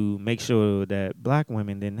to make sure that black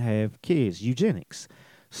women didn't have kids, eugenics.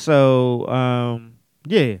 So,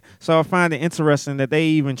 yeah. So I find it interesting that they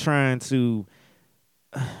even trying to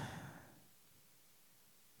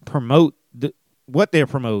promote what they're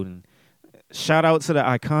promoting. Shout out to the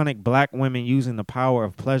iconic black women using the power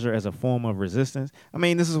of pleasure as a form of resistance. I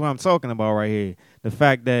mean, this is what I'm talking about right here. The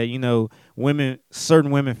fact that,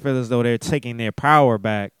 certain women feel as though they're taking their power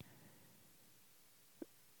back,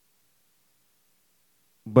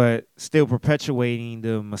 but still perpetuating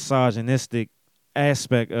the misogynistic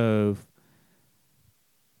aspect of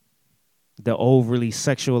the overly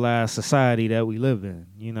sexualized society that we live in,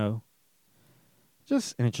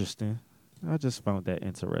 Just interesting. I just found that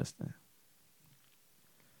interesting.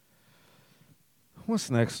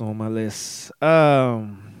 What's next on my list?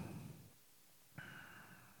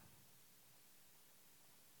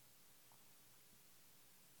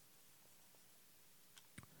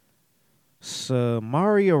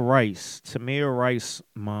 Samaria Rice, Tamir Rice's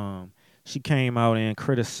mom, she came out and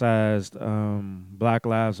criticized Black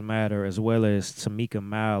Lives Matter as well as Tamika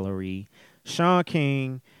Mallory, Sean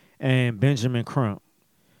King, and Benjamin Crump.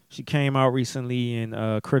 She came out recently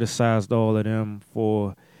and criticized all of them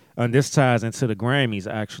for. And this ties into the Grammys,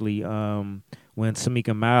 actually, when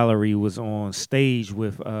Tamika Mallory was on stage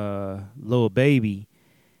with Lil Baby.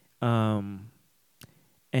 And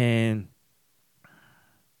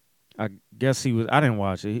I guess I didn't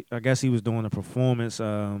watch it. I guess he was doing a performance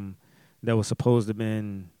that was supposed to have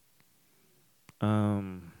been, I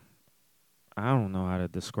don't know how to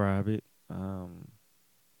describe it,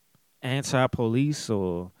 anti-police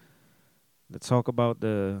or to talk about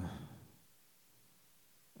the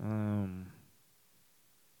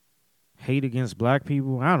hate against black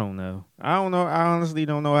people. I don't know. I honestly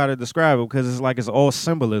don't know how to describe it because it's like it's all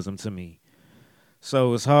symbolism to me.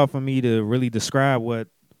 So it's hard for me to really describe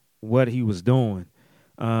what he was doing.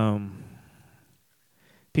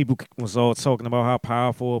 People was all talking about how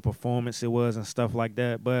powerful a performance it was and stuff like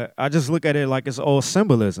that. But I just look at it like it's all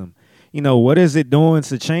symbolism. What is it doing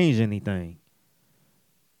to change anything?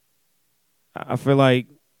 I feel like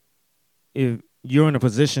if you're in a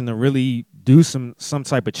position to really do some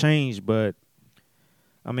type of change, but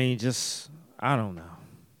I mean, I don't know.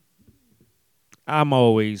 I'm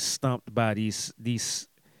always stumped by these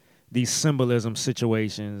symbolism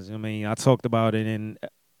situations. I mean, I talked about it in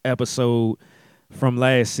episode from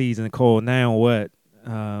last season called Now What?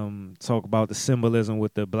 Talk about the symbolism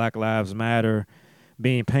with the Black Lives Matter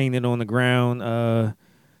being painted on the ground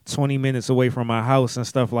 20 minutes away from my house and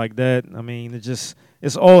stuff like that. I mean, it's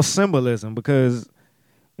all symbolism because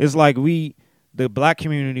it's like the black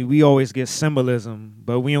community, we always get symbolism,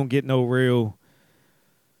 but we don't get no real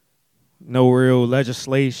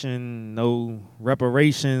legislation, no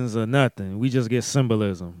reparations or nothing. We just get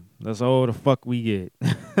symbolism. That's all the fuck we get.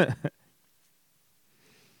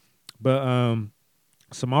 But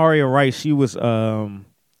Samaria Rice, she was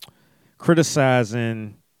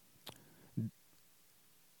criticizing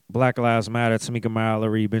Black Lives Matter, Tamika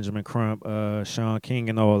Mallory, Benjamin Crump, Sean King,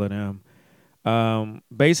 and all of them.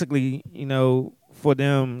 Basically, for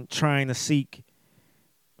them trying to seek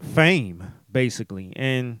fame, basically.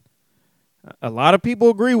 And a lot of people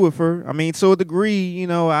agree with her. I mean, to a degree,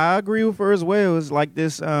 I agree with her as well. It's like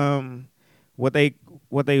this, what they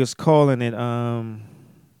was calling it.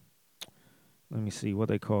 Let me see what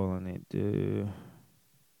they calling it.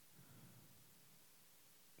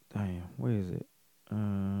 Damn, where is it?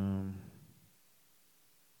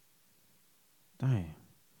 Damn,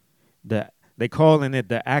 they calling it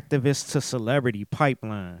the activist to celebrity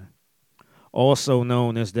pipeline, also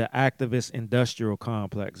known as the activist industrial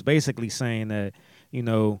complex. Basically saying that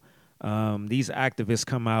these activists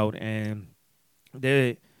come out and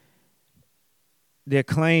their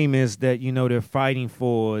claim is that they're fighting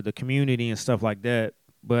for the community and stuff like that,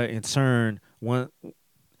 but in turn,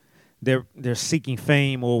 they're seeking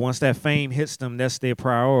fame, or once that fame hits them, that's their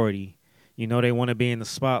priority. They want to be in the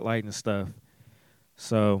spotlight and stuff.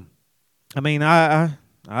 So, I mean, I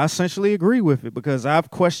essentially agree with it, because I've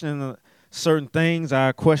questioned certain things.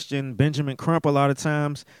 I question Benjamin Crump a lot of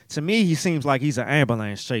times. To me, he seems like he's an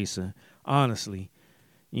ambulance chaser, honestly.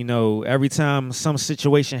 Every time some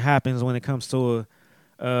situation happens when it comes to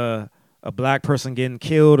a black person getting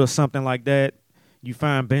killed or something like that, you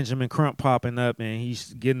find Benjamin Crump popping up and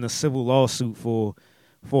he's getting a civil lawsuit for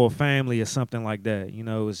a family or something like that.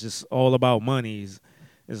 It's just all about money.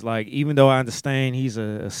 It's like, even though I understand he's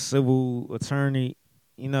a civil attorney,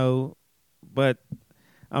 but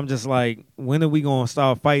I'm just like, when are we going to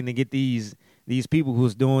start fighting to get these people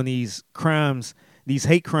who's doing these crimes, these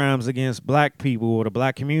hate crimes against black people or the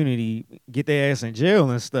black community, get their ass in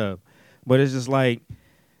jail and stuff? But it's just like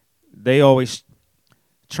they always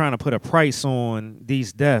trying to put a price on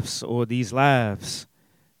these deaths or these lives,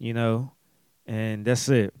 and that's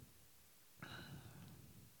it.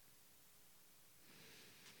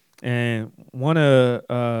 And one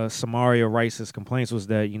of Samaria Rice's complaints was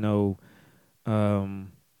that,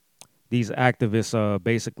 these activists are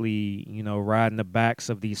basically, riding the backs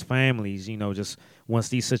of these families, just once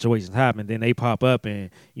these situations happen, then they pop up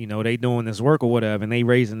and, they doing this work or whatever, and they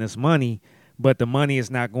raising this money, but the money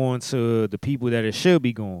is not going to the people that it should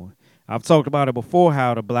be going. I've talked about it before,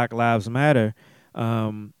 how the Black Lives Matter,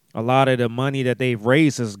 a lot of the money that they've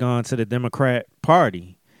raised has gone to the Democrat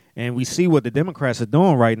Party. And we see what the Democrats are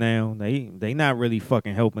doing right now. They not really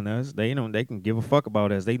fucking helping us. They can give a fuck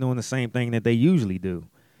about us. They doing the same thing that they usually do.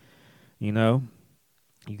 You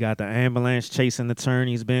got the ambulance chasing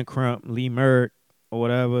attorneys, Ben Crump, Lee Merritt, or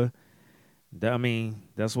whatever. I mean,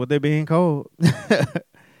 that's what they're being called.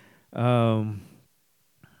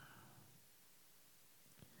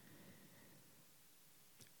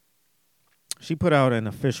 She put out an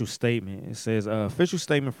official statement. It says, official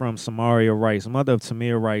statement from Samaria Rice, mother of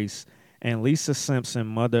Tamir Rice, and Lisa Simpson,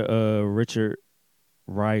 mother of Richard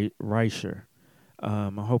Reicher.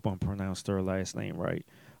 I hope I'm pronounced her last name right.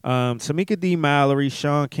 Tamika D. Mallory,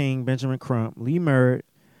 Sean King, Benjamin Crump, Lee Merritt,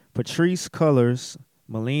 Patrice Cullors,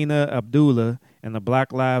 Melina Abdullah, and the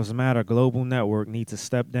Black Lives Matter Global Network need to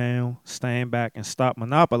step down, stand back, and stop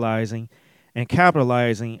monopolizing and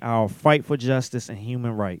capitalizing our fight for justice and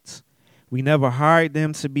human rights. We never hired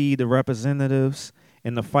them to be the representatives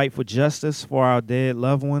in the fight for justice for our dead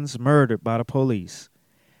loved ones murdered by the police.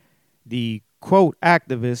 The, quote,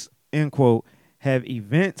 activists, end quote, have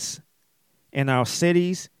events in our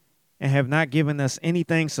cities and have not given us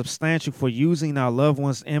anything substantial for using our loved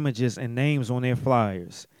ones' images and names on their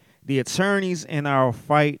flyers. The attorneys in our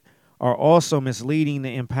fight are also misleading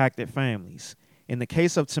the impacted families. In the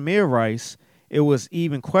case of Tamir Rice, it was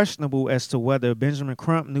even questionable as to whether Benjamin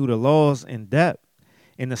Crump knew the laws in depth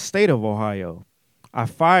in the state of Ohio. I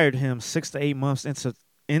fired him 6 to 8 months into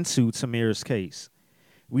Tamir's case.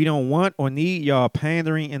 We don't want or need y'all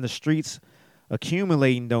pandering in the streets,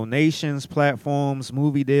 accumulating donations, platforms,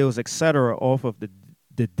 movie deals, etc. off of the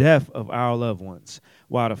death of our loved ones,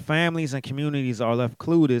 while the families and communities are left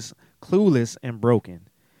clueless and broken.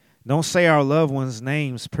 Don't say our loved ones'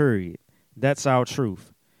 names, period. That's our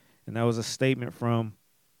truth. And that was a statement from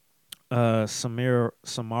Samaria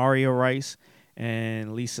Rice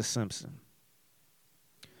and Lisa Simpson.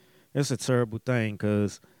 It's a terrible thing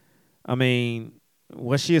because, I mean,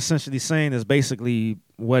 what she essentially saying is basically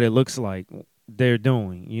what it looks like they're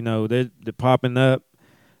doing. They're popping up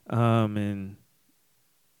and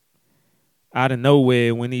out of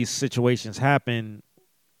nowhere when these situations happen,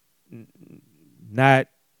 not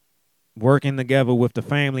working together with the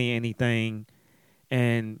family or anything,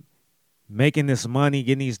 and making this money,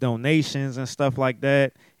 getting these donations and stuff like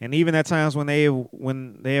that. And even at times when they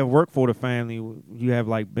have worked for the family, you have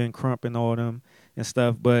like Ben Crump and all them and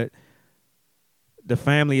stuff, but the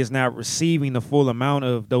family is not receiving the full amount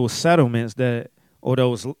of those settlements or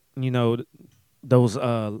those, those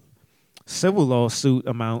civil lawsuit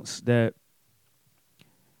amounts that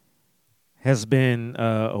has been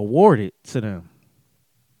awarded to them.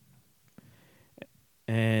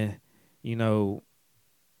 And, you know,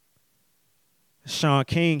 Sean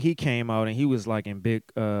King, he came out and he was like in big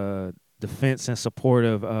defense and support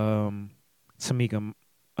of Tamika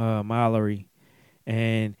Mallory.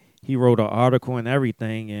 And he wrote an article and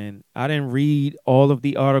everything. And I didn't read all of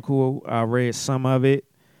the article. I read some of it.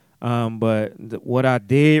 But what I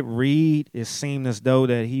did read, it seemed as though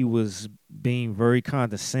that he was being very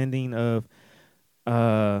condescending of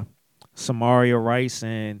Samaria Rice,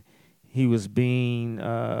 and he was being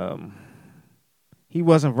he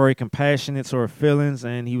wasn't very compassionate to her feelings,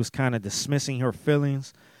 and he was kind of dismissing her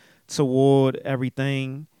feelings toward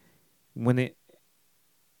everything when it.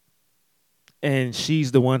 And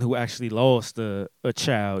she's the one who actually lost a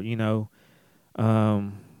child, you know.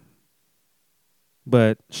 Um,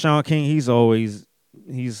 but Sean King, he's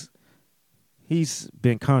he's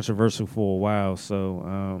been controversial for a while,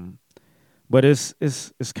 so but it's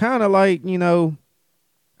kind of like, you know,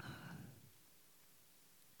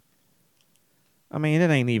 I mean,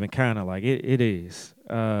 it ain't even kind of like it is.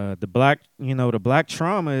 The black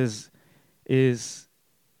trauma is is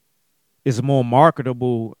more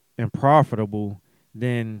marketable and profitable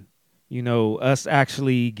than, you know, us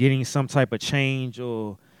actually getting some type of change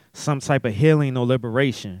or some type of healing or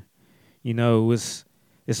liberation. You know, it's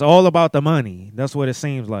all about the money. That's what it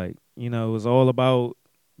seems like. You know, it's all about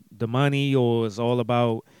the money, or it's all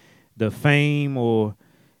about the fame, or,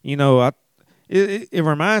 you know, it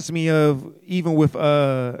reminds me of even with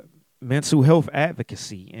mental health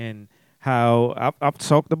advocacy, and how I've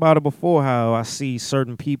talked about it before, how I see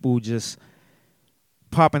certain people just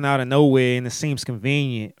popping out of nowhere, and it seems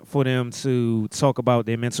convenient for them to talk about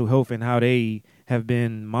their mental health and how they have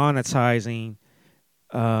been monetizing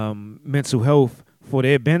mental health for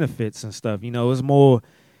their benefits and stuff. You know, it's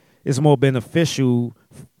more beneficial.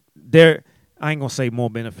 They're I ain't gonna say more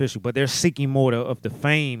beneficial, but they're seeking more of the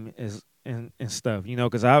fame and stuff. You know,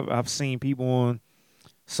 because I've seen people on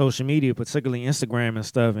social media, particularly Instagram and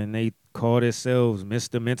stuff, and they call themselves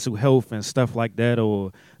Mr. Mental Health and stuff like that,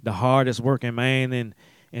 or the hardest working man in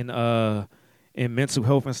mental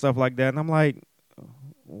health and stuff like that. And I'm like,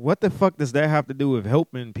 what the fuck does that have to do with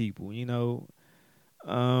helping people? You know,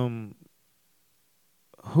 um,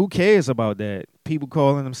 who cares about that? People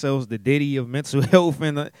calling themselves the Diddy of mental health,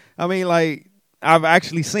 and I mean, like, I've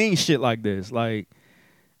actually seen shit like this. Like,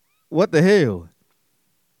 what the hell?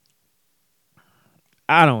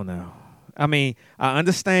 I don't know. I mean, I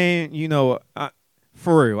understand, you know,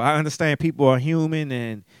 for real, I understand people are human,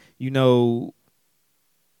 and, you know,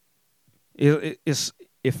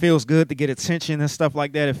 it feels good to get attention and stuff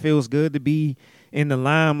like that. It feels good to be in the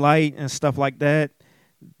limelight and stuff like that,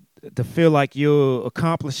 to feel like you're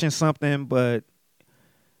accomplishing something. But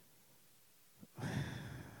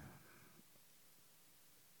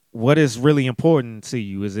what is really important to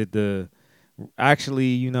you? Is it the actually,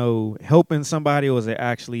 you know, helping somebody, or is it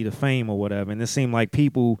actually the fame or whatever? And it seemed like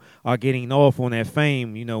people are getting off on that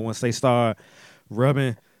fame, you know, once they start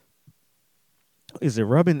rubbing. Is it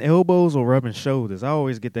rubbing elbows or rubbing shoulders? I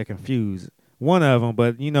always get that confused. One of them,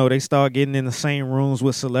 but, you know, they start getting in the same rooms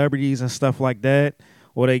with celebrities and stuff like that,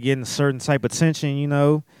 or they getting a certain type of attention, you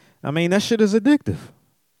know. I mean, that shit is addictive.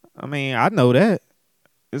 I mean, I know that.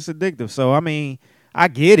 It's addictive. So, I mean, I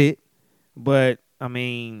get it, but, I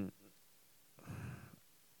mean,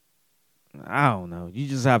 I don't know. You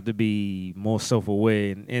just have to be more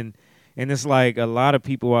self-aware, and it's like a lot of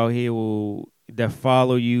people out here that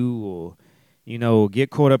follow you, or, you know, get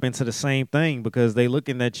caught up into the same thing because they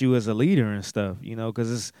looking at you as a leader and stuff. You know,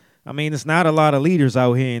 because it's not a lot of leaders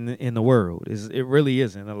out here in the world. It really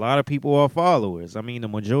isn't. A lot of people are followers. I mean, the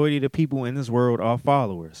majority of the people in this world are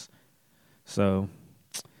followers. So,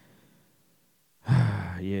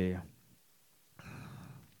 yeah.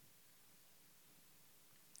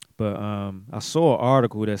 But I saw an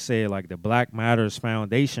article that said, like, the Black Matters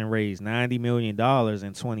Foundation raised $90 million in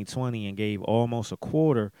 2020 and gave almost a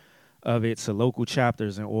quarter of it to local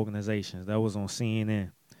chapters and organizations. That was on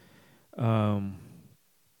CNN. Um,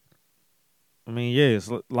 I mean, yes,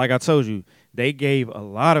 like I told you, they gave a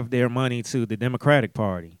lot of their money to the Democratic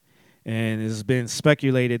Party, and it's been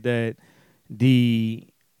speculated that the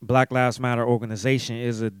Black Lives Matter organization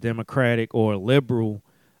is a Democratic or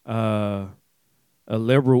uh, a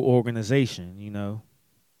liberal organization, you know.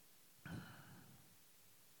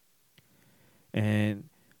 And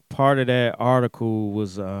part of that article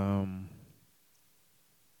was it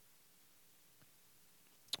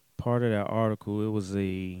was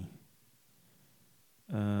a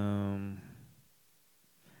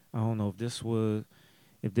I don't know if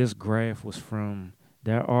this graph was from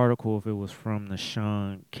that article, if it was from the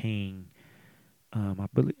Sean King. I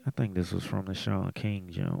think this was from the Sean King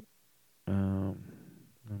jump. Um,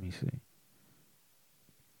 Let me see.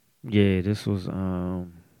 Yeah, this was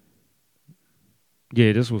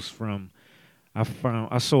from. I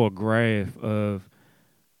saw a graph of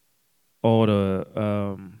all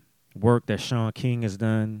the work that Sean King has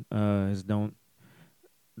done. The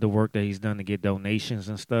work that he's done to get donations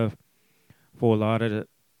and stuff for a lot of the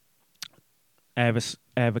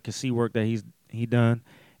advocacy work that he done.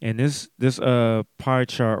 And this pie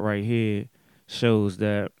chart right here shows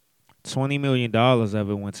that $20 million of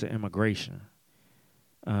it went to immigration.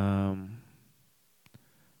 4%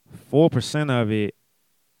 of it,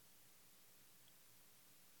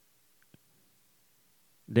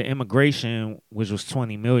 the immigration, which was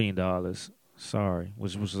 $20 million, sorry,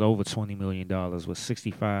 which was over $20 million, was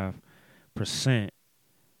 65%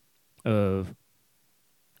 of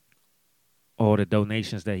all the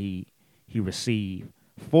donations that he received.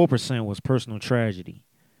 4% was personal tragedy.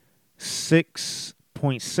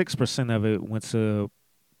 6.6% of it went to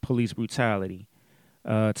police brutality.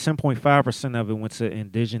 10.5% of it went to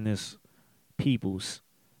indigenous peoples.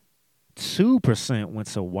 2% went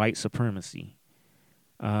to white supremacy.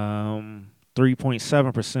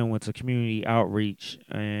 3.7% went to community outreach,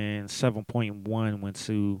 and 7.1 went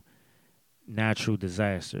to natural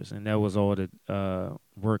disasters. And that was all the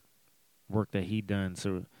work that he done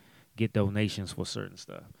to get donations for certain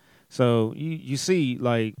stuff. So you see,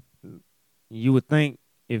 like, you would think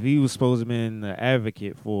if he was supposed to be an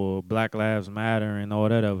advocate for Black Lives Matter and all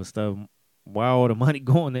that other stuff, why all the money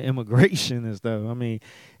going to immigration and stuff? I mean,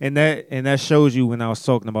 and that shows you when I was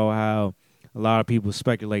talking about how a lot of people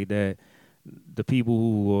speculate that the people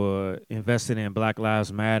who were invested in Black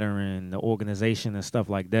Lives Matter and the organization and stuff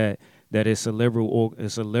like that, that it's a liberal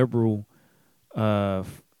organization,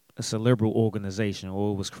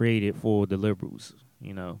 or it was created for the liberals,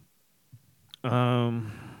 you know.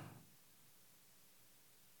 Um,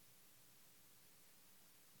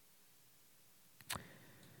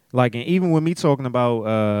 like, and even with me talking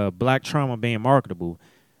about black trauma being marketable,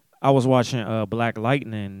 I was watching Black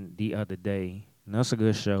Lightning the other day, and that's a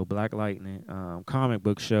good show. Black Lightning, comic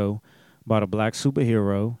book show about a black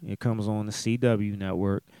superhero. It comes on the CW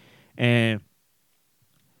network, and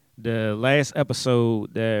the last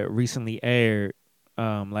episode that recently aired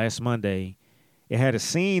last Monday, it had a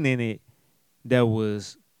scene in it that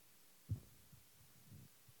was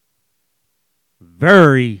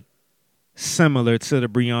very similar to the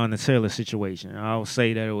Breonna Taylor situation. I would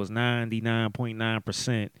say that it was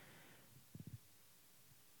 99.9%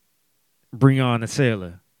 Breonna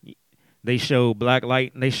Taylor. They showed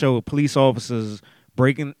They showed police officers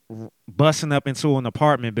busting up into an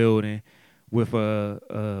apartment building with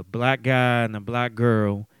a black guy and a black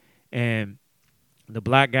girl, and the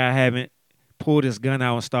black guy haven't pulled his gun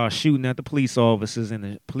out and started shooting at the police officers, and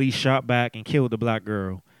the police shot back and killed the black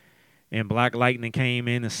girl. And Black Lightning came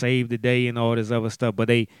in and saved the day and all this other stuff. But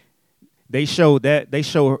they showed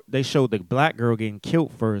the black girl getting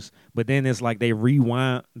killed first, but then it's like they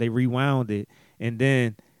rewound it, and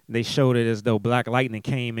then they showed it as though Black Lightning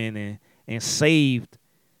came in and saved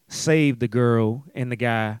the girl and the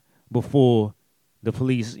guy before the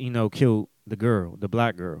police, killed the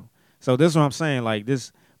black girl. So this is what I'm saying. Like,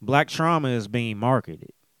 this black trauma is being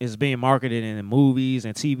marketed. It's being marketed in movies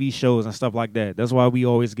and TV shows and stuff like that. That's why we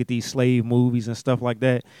always get these slave movies and stuff like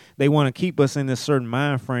that. They want to keep us in this certain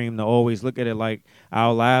mind frame to always look at it like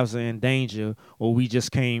our lives are in danger, or we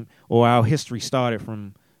just came, or our history started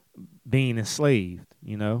from being enslaved,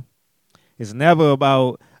 It's never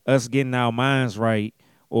about us getting our minds right,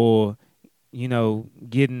 or,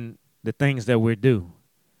 getting the things that we're due.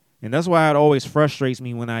 And that's why it always frustrates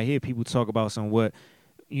me when I hear people talk about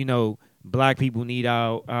black people need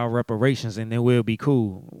our reparations, and then we'll be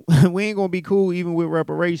cool. We ain't gonna be cool even with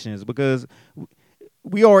reparations, because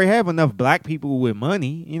we already have enough black people with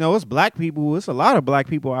money. It's black people. It's a lot of black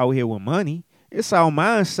people out here with money. It's our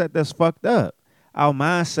mindset that's fucked up. Our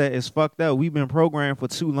mindset is fucked up. We've been programmed for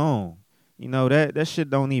too long. That shit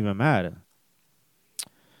don't even matter.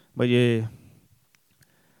 But yeah,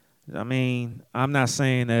 I mean, I'm not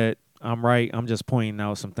saying that I'm right. I'm just pointing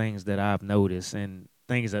out some things that I've noticed and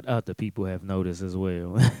things that other people have noticed as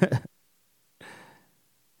well.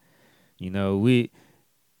 We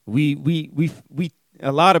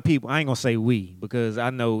a lot of people, I ain't gonna say we, because I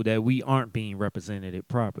know that we aren't being represented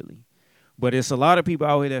properly. But it's a lot of people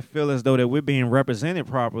out here that feel as though that we're being represented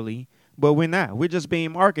properly, but we're not. We're just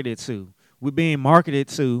being marketed to. We're being marketed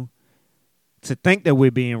to think that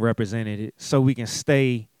we're being represented so we can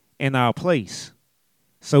stay in our place.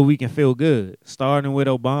 so we can feel good. Starting with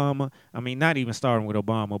Obama, I mean, not even starting with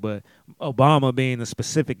Obama, but Obama being a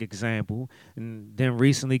specific example, and then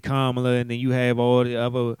recently Kamala, and then you have all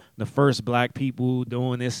the first black people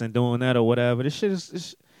doing this and doing that or whatever. This shit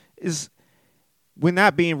is we're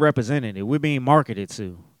not being represented. We're being marketed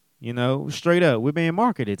to. You know, straight up, we're being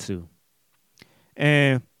marketed to.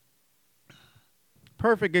 And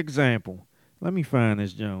perfect example. Let me find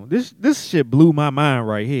this Joan. This shit blew my mind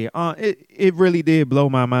right here. It really did blow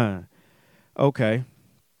my mind. Okay.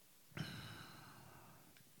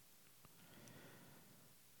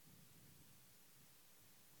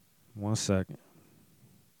 One second.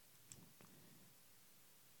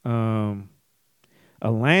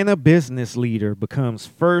 Atlanta business leader becomes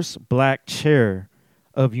first black chair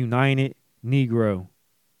of United Negro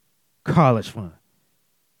College Fund.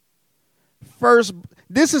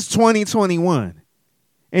 This is 2021.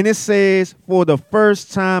 And it says, for the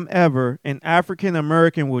first time ever, an African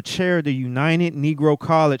American will chair the United Negro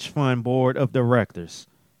College Fund Board of Directors.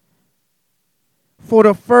 For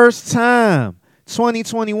the first time,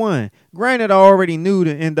 2021. Granted, I already knew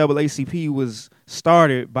the NAACP was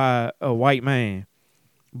started by a white man.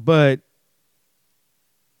 But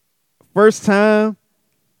first time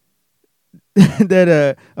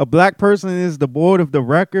that a black person is the board of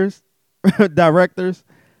directors.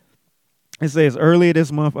 It says earlier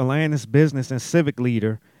this month, Atlanta's business and civic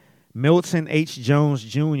leader, Milton H. Jones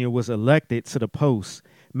Jr., was elected to the post,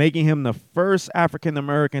 making him the first African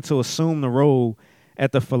American to assume the role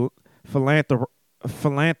at the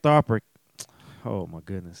philanthropic. Oh my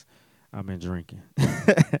goodness, I've been drinking.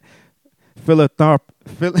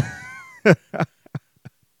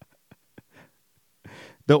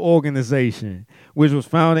 The organization, which was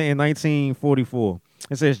founded in 1944.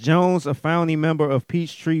 It says Jones, a founding member of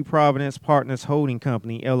Peachtree Providence Partners Holding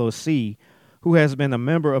Company, LLC, who has been a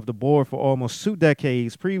member of the board for almost 2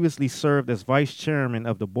 decades, previously served as vice chairman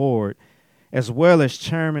of the board, as well as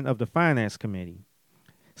chairman of the finance committee.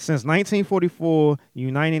 Since 1944,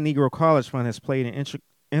 United Negro College Fund has played an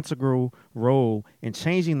integral role in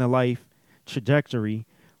changing the life trajectory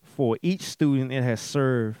for each student it has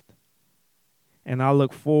served, and I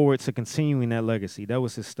look forward to continuing that legacy. That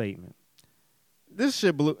was his statement. This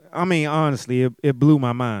shit blew, I mean, honestly, it blew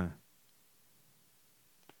my mind.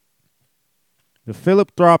 The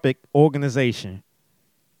philanthropic organization,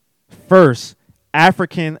 first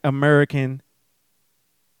African American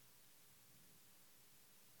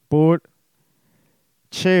board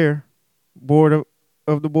of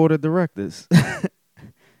the board of directors.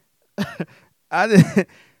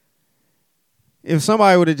 If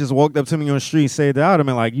somebody would have just walked up to me on the street and said that, I would have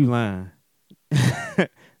been like, you lying.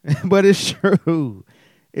 But it's true.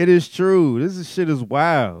 It is true. Shit is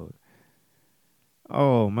wild.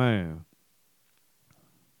 Oh, man.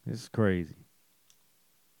 It's crazy.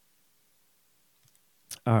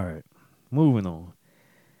 All right. Moving on.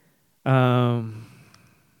 I'm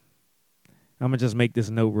going to just make this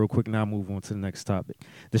note real quick and I'll move on to the next topic.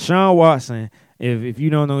 Deshaun Watson, if you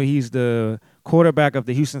don't know, he's the quarterback of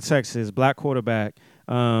the Houston Texans, black quarterback.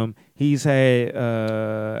 He's had,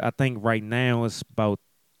 I think right now it's about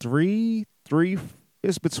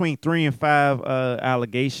it's between 3 and 5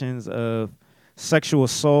 allegations of sexual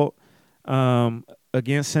assault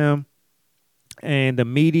against him. And the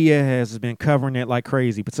media has been covering it like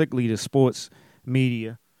crazy, particularly the sports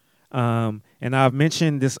media. And I've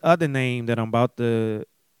mentioned this other name that I'm about to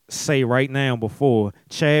say right now before,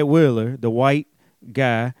 Chad Wheeler, the white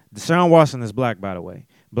guy. Deshaun Watson is black, by the way,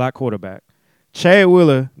 black quarterback. Chad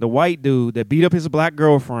Wheeler, the white dude that beat up his black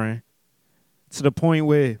girlfriend to the point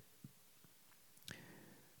where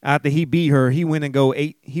after he beat her, he went to go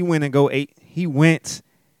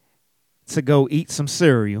eat some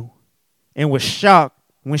cereal and was shocked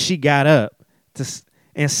when she got up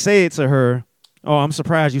and said to her, "Oh, I'm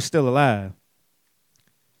surprised you're still alive."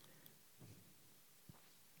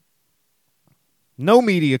 No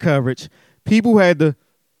media coverage. People it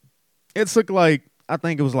took I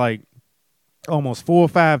think it was almost 4 or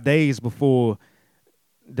 5 days before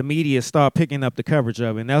the media started picking up the coverage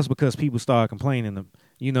of it. And that was because people started complaining,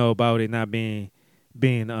 about it not being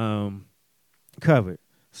covered.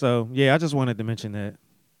 So, yeah, I just wanted to mention that.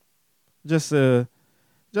 Just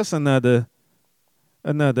another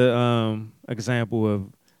example of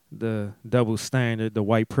the double standard, the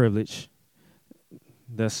white privilege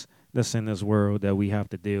that's in this world that we have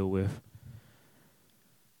to deal with.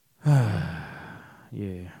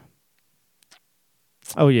 Yeah.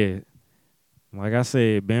 Oh yeah. Like I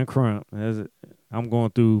said, Ben Crump. I'm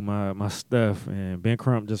going through my stuff and Ben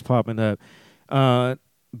Crump just popping up.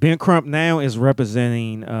 Ben Crump now is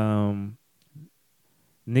representing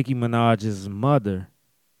Nicki Minaj's mother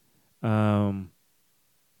Um,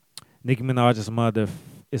 Nicki Minaj's mother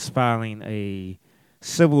is filing a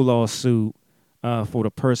civil lawsuit for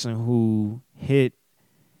the person who hit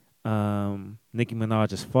Nicki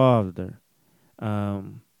Minaj's father.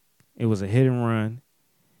 Um, it was a hit and run,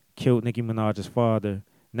 killed Nicki Minaj's father.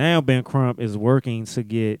 Now Ben Crump is working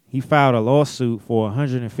to he filed a lawsuit for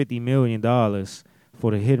 $150 million for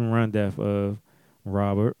the hit and run death of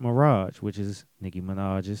Robert Mirage, which is Nicki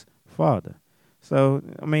Minaj's father. So,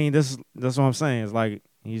 I mean, that's what I'm saying. It's like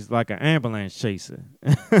he's like an ambulance chaser.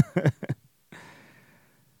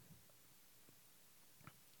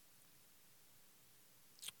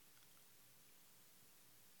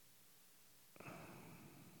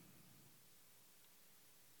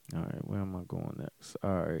 All right, where am I going next?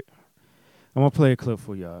 All right. I'm going to play a clip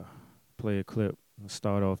for y'all. Play a clip and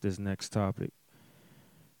start off this next topic.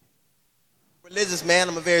 Religious man,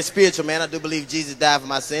 I'm a very spiritual man. I do believe Jesus died for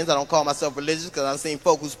my sins. I don't call myself religious because I've seen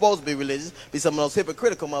folk who's supposed to be religious be some of those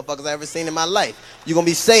hypocritical motherfuckers I ever seen in my life. You're going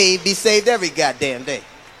to be saved every goddamn day.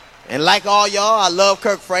 And like all y'all, I love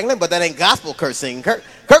Kirk Franklin, but that ain't gospel Kirk singing. Kirk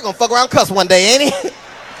gonna fuck around cuss one day, ain't he?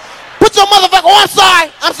 Put your motherfucker,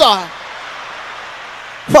 oh, I'm sorry.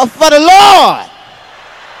 For the Lord.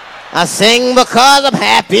 I sing because I'm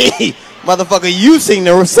happy. Motherfucker, you sing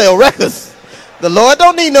to sell records. The Lord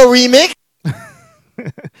don't need no remix.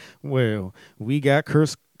 Well, we got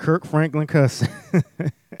Kirk Franklin cussing.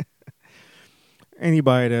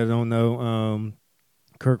 Anybody that don't know,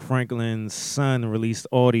 Kirk Franklin's son released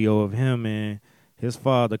audio of him and his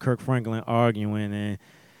father, Kirk Franklin, arguing, and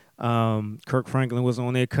Kirk Franklin was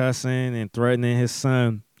on there cussing and threatening his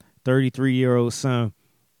son, 33-year-old son.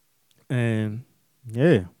 And,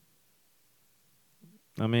 yeah.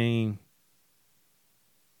 I mean,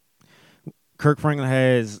 Kirk Franklin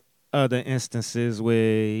has other instances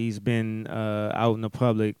where he's been out in the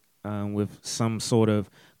public with some sort of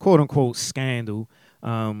quote-unquote scandal.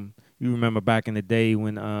 You remember back in the day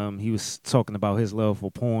when he was talking about his love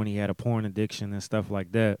for porn. He had a porn addiction and stuff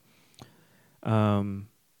like that.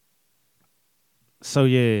 So,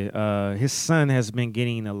 yeah, his son has been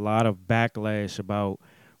getting a lot of backlash about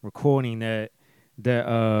recording that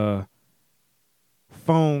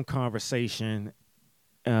phone conversation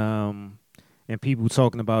and people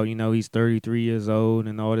talking about, he's 33 years old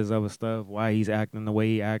and all this other stuff, why he's acting the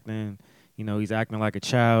way he's acting. He's acting like a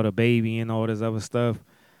child, a baby, and all this other stuff.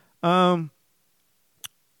 I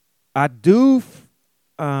can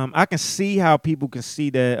see how people can see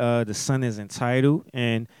that the son is entitled,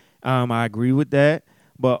 and I agree with that.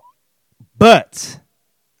 But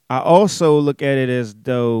I also look at it as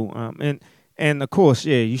though, and of course,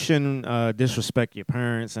 yeah, you shouldn't disrespect your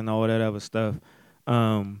parents and all that other stuff.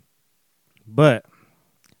 But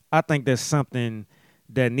I think there's something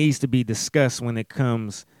that needs to be discussed when it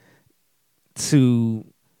comes to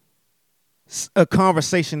a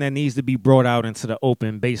conversation that needs to be brought out into the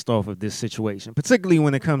open based off of this situation, particularly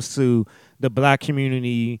when it comes to the black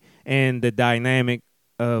community and the dynamic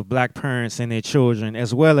of black parents and their children,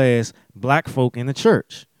 as well as black folk in the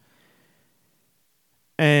church.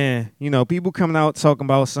 And, people coming out talking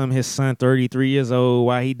about his son, 33 years old,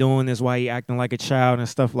 why he doing this, why he acting like a child and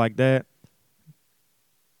stuff like that.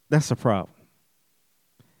 That's a problem.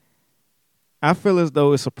 I feel as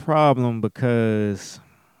though it's a problem because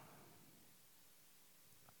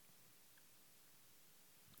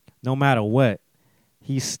no matter what,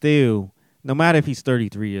 no matter if he's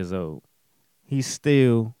 33 years old, he's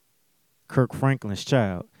still Kirk Franklin's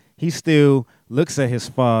child. He still looks at his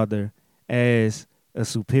father as a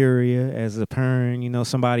superior, as a parent,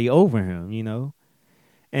 somebody over him,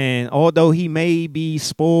 And although he may be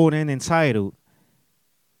spoiled and entitled,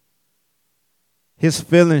 his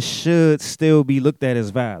feelings should still be looked at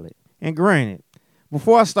as valid. And granted,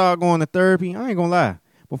 before I start going to therapy, I ain't gonna lie.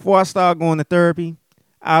 Before I start going to therapy,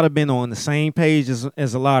 I'd have been on the same page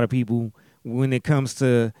as a lot of people when it comes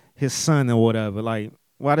to his son or whatever. Like,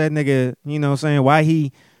 why that nigga, what I'm saying? Why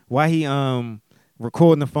he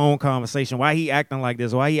recording the phone conversation? Why he acting like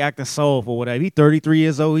this? Why he acting soft or whatever? He 33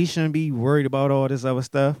 years old. He shouldn't be worried about all this other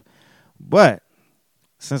stuff. But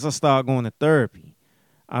since I started going to therapy,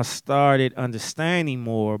 I started understanding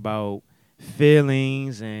more about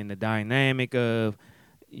feelings and the dynamic of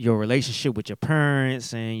your relationship with your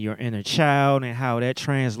parents and your inner child and how that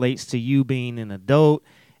translates to you being an adult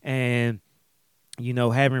and,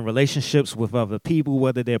 having relationships with other people,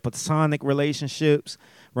 whether they're platonic relationships,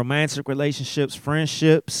 romantic relationships,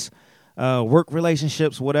 friendships, work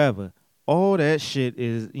relationships, whatever. All that shit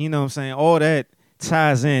is, all that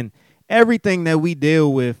ties in. Everything that we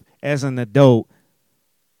deal with as an adult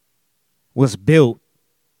was built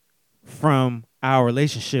from our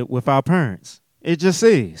relationship with our parents. It just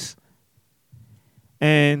is.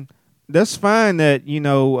 And that's fine that,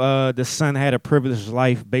 the son had a privileged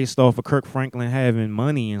life based off of Kirk Franklin having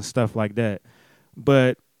money and stuff like that.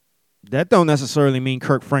 But that don't necessarily mean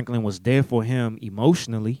Kirk Franklin was there for him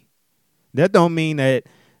emotionally. That don't mean that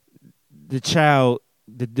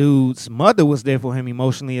the dude's mother was there for him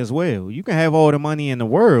emotionally as well. You can have all the money in the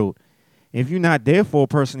world. If you're not there for a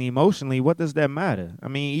person emotionally, what does that matter? I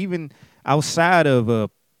mean, even outside of a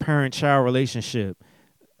parent-child relationship,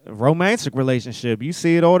 a romantic relationship, you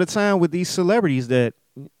see it all the time with these celebrities that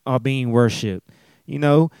are being worshipped.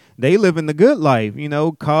 They live in the good life,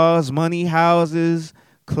 cars, money, houses,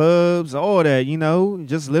 clubs, all that,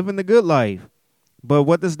 just living the good life. But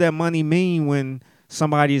what does that money mean when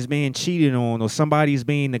somebody is being cheated on or somebody is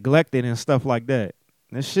being neglected and stuff like that?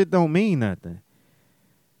 That shit don't mean nothing.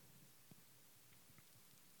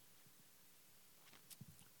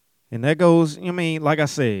 And that goes, like I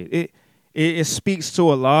said, it speaks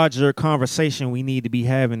to a larger conversation we need to be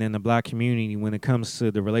having in the black community when it comes to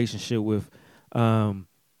the relationship with the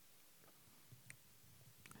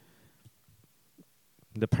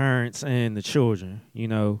parents and the children.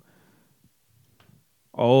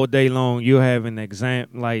 All day long you'll have an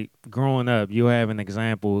example, like growing up, you'll have an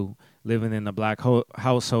example living in a black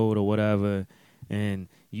household or whatever, and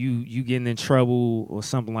you getting in trouble or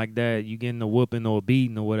something like that, you getting a whooping or a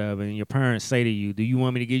beating or whatever, and your parents say to you, do you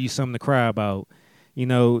want me to give you something to cry about? I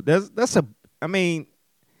know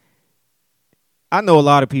a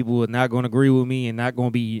lot of people are not going to agree with me and not going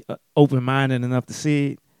to be open-minded enough to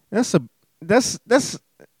see it. That's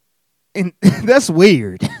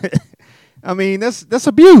weird. That's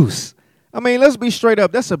abuse. Let's be straight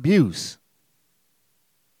up. That's abuse.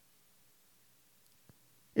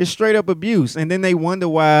 It's straight up abuse. And then they wonder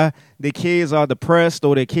why their kids are depressed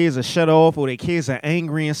or their kids are shut off or their kids are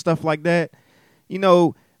angry and stuff like that.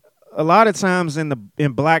 A lot of times in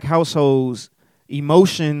black households,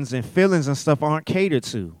 emotions and feelings and stuff aren't catered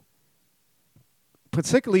to.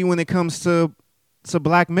 Particularly when it comes to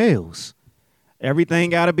black males. Everything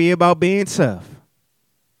got to be about being tough.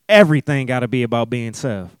 Everything got to be about being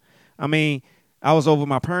tough. I was over at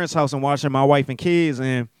my parents' house and watching my wife and kids,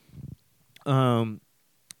 and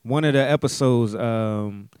one of the episodes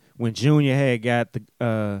when Junior had got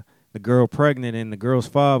the girl pregnant and the girl's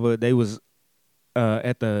father, they was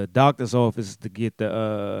at the doctor's office to get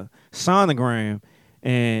the sonogram,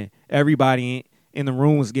 and everybody in the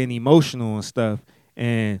room was getting emotional and stuff,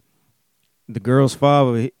 and the girl's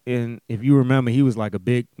father, and if you remember, he was like a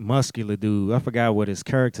big muscular dude. I forgot what his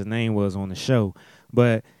character's name was on the show,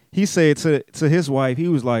 but he said to his wife, he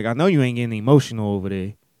was like, I know you ain't getting emotional over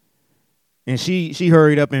there. And she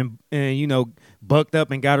hurried up and bucked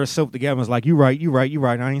up and got herself together and was like, you right.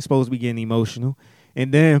 I ain't supposed to be getting emotional.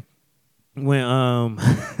 And then when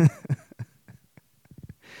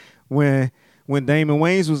when Damon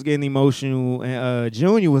Wayans was getting emotional and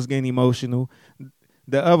Junior was getting emotional,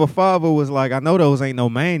 the other father was like, I know those ain't no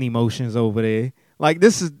man emotions over there. Like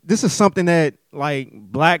this is something that like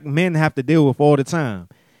black men have to deal with all the time.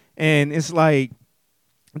 And it's like,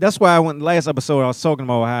 that's why last episode I was talking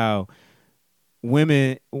about how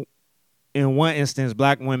women, in one instance,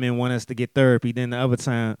 black women want us to get therapy. Then on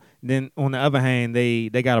the other hand, they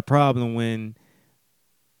got a problem when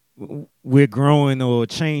we're growing or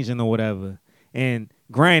changing or whatever. And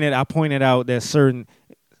granted, I pointed out that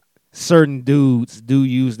certain dudes do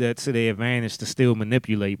use that to their advantage to still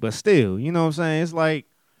manipulate, but still, you know what I'm saying?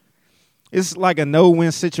 It's like a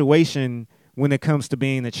no-win situation when it comes to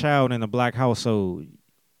being a child in a black household.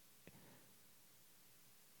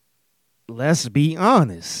 Let's be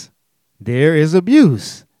honest. There is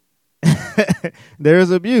abuse. There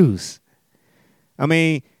is abuse.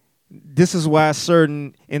 This is why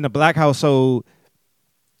in the black household,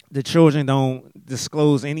 the children don't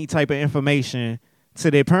disclose any type of information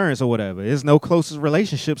to their parents or whatever. There's no closest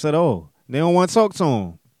relationships at all. They don't want to talk to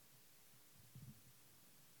them.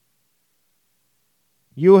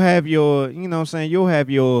 You'll have your, you'll have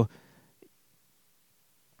your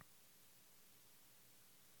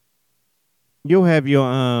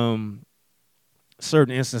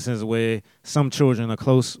certain instances where some children are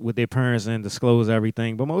close with their parents and disclose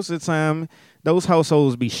everything, but most of the time those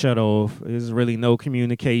households be shut off. There's really no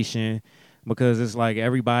communication because it's like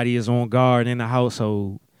everybody is on guard in the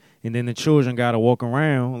household, and then the children got to walk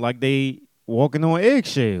around like they walking on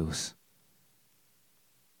eggshells.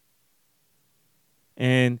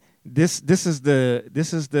 And this is the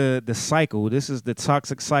cycle. This is the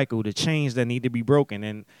toxic cycle, the chains that need to be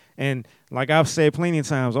broken. And like I've said plenty of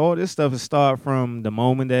times, all this stuff is start from the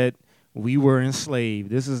moment that we were enslaved.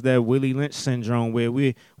 This is that Willie Lynch syndrome where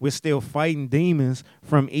we're still fighting demons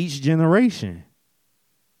from each generation.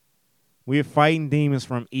 We're fighting demons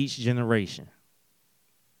from each generation.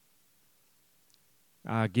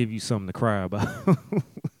 I'll give you something to cry about.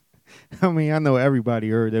 I mean, I know everybody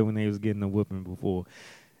heard that when they was getting a whooping before.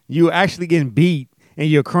 You actually getting beat and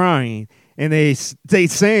you're crying, and they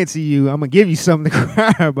saying to you, "I'm gonna give you something to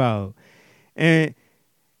cry about." And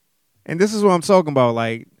this is what I'm talking about.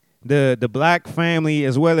 Like the black family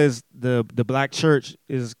as well as the black church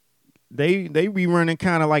is they be running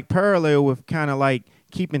kind of like parallel with kind of like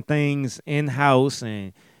keeping things in house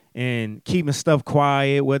and keeping stuff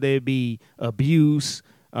quiet, whether it be abuse,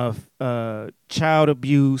 child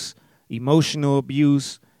abuse, emotional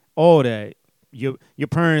abuse, all that. Your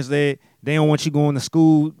parents, they don't want you going to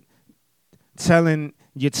school, telling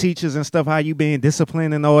your teachers and stuff how you being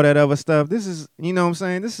disciplined and all that other stuff. This is, you know what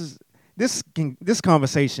I'm saying? This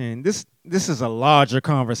conversation, this is a larger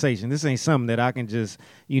conversation. This ain't something that I can just,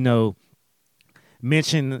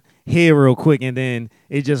 mention here real quick and then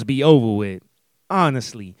it just be over with.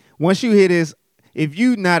 Honestly, once you hear this, if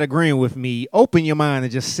you not agreeing with me, open your mind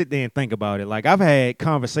and just sit there and think about it. Like, I've had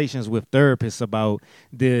conversations with therapists about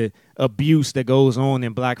the abuse that goes on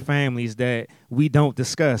in black families that we don't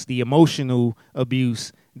discuss, the emotional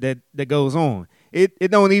abuse that goes on.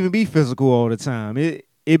 It don't even be physical all the time.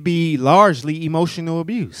 It be largely emotional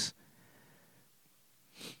abuse.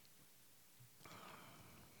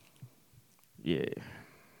 Yeah.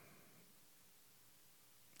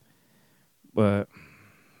 But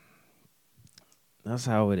that's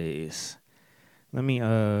how it is. Let me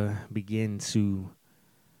begin to.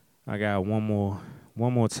 I got one more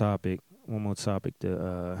topic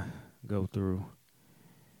to go through,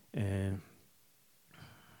 and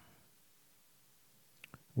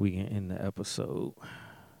we can end the episode.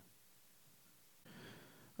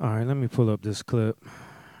 All right, let me pull up this clip.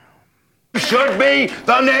 Should be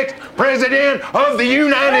the next president of the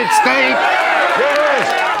United States.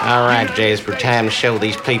 Yes. All right, Jay, it's time to show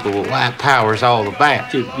these people what white power is all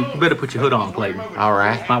about. You better put your hood on, Clayton. All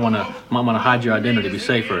right. Might wanna hide your identity, be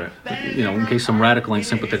safer. In case some radical ain't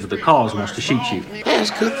sympathetic to the cause wants to shoot you. Yeah,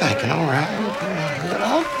 that's good thinking. All right. Put my hood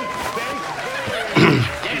on.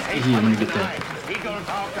 Yeah, let me get that.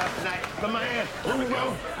 The man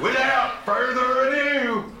without further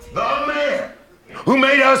ado, the man who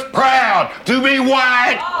made us proud to be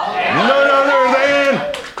white, none other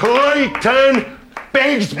than Clayton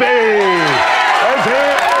Bigsby. That's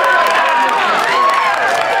it.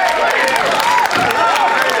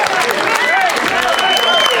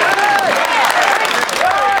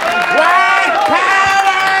 White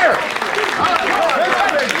power!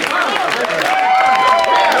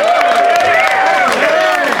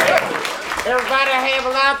 Everybody have a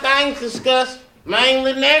lot of things to discuss,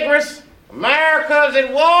 mainly niggers. America's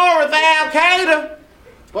at war with Al-Qaeda,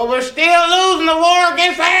 but we're still losing the war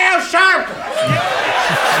against Al Sharpton.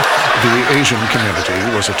 The Asian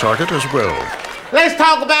community was a target as well. Let's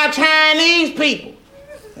talk about Chinese people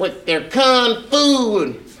with their kung fu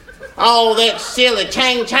and all that silly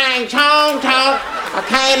chang-chang chong talk. I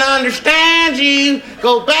can't understand you.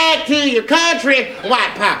 Go back to your country,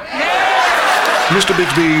 white power. Mr.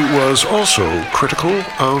 Bigsby was also critical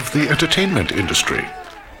of the entertainment industry.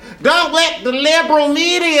 Don't let the liberal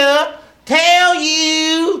media tell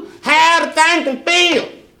you how to think and feel.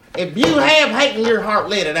 If you have hate in your heart,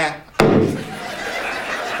 let it out.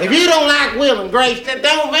 If you don't like Will and Grace, that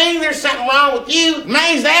don't mean there's something wrong with you. It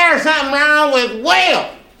means there's something wrong with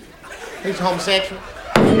Will. He's homosexual.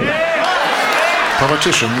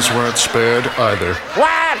 Politicians weren't spared either.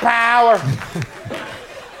 White power.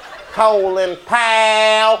 Colin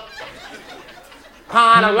Powell.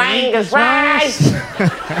 Conolingus rice.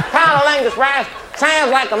 Conolingus rice sounds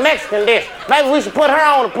like a Mexican dish. Maybe we should put her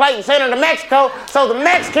on a plate and send her to Mexico so the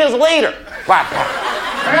Mexicans will eat her. White power.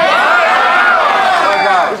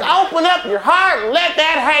 Just open up your heart and let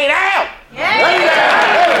that hate out.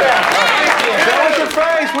 Show us your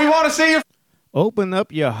face. We want to see your. Open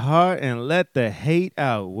up your heart and let the hate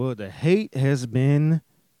out. Well, the hate has been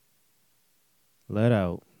let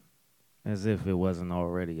out, as if it wasn't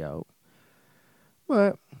already out.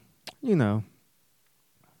 But, let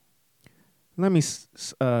me say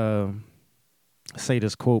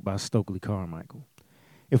this quote by Stokely Carmichael.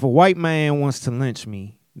 If a white man wants to lynch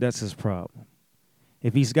me, that's his problem.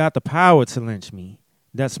 If he's got the power to lynch me,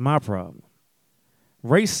 that's my problem.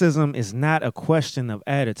 Racism is not a question of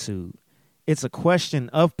attitude. It's a question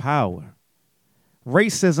of power.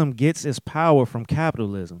 Racism gets its power from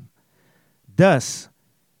capitalism. Thus,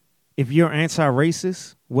 if you're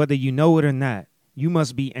anti-racist, whether you know it or not, you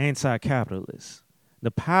must be anti-capitalist.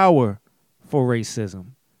 The power for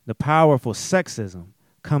racism, the power for sexism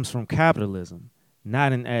comes from capitalism,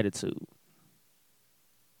 not an attitude.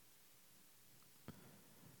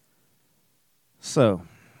 So,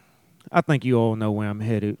 I think you all know where I'm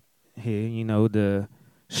headed here. You know, the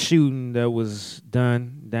shooting that was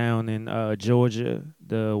done down in Georgia,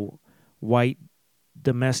 the white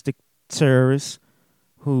domestic terrorists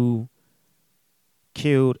who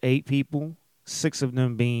killed 8 people, 6 of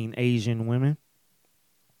them being Asian women.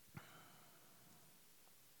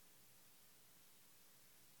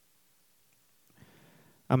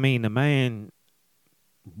 I mean, the man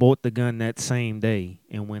bought the gun that same day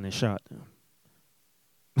and went and shot them.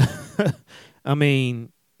 I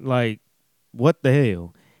mean, like, what the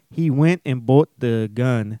hell? He went and bought the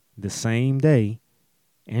gun the same day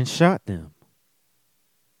and shot them.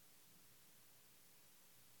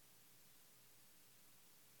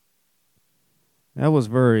 That was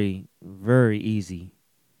very, very easy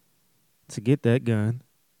to get that gun.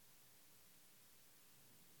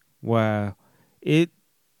 Wow. It's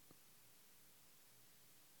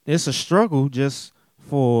a struggle just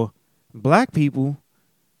for black people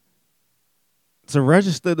to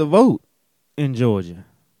register to vote in Georgia.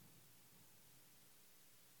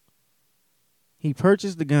 He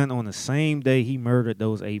purchased the gun on the same day he murdered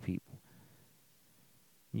those 8 people.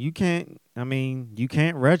 You can't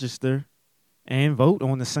register and vote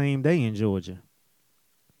on the same day in Georgia.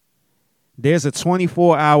 There's a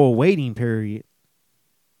 24-hour waiting period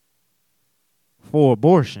for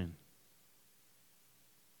abortion.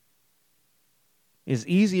 It's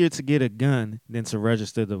easier to get a gun than to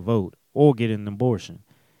register to vote or get an abortion.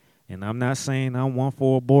 And I'm not saying I'm one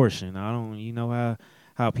for abortion. I don't, you know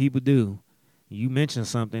how people do. You mention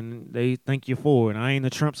something, they think you're for it. I ain't a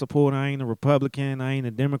Trump supporter. I ain't a Republican. I ain't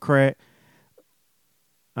a Democrat.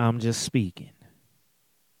 I'm just speaking.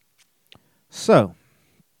 So,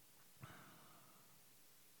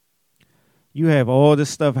 you have all this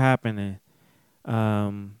stuff happening.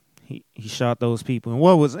 He shot those people. And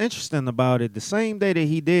what was interesting about it, the same day that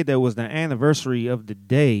he did that was the anniversary of the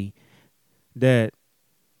day that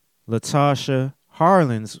Latasha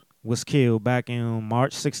Harlins was killed back in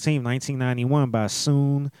March 16, 1991 by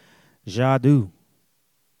Soon Jadu.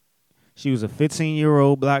 She was a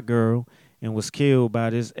 15-year-old black girl and was killed by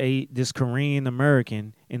this Korean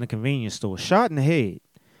American in a convenience store. Shot in the head.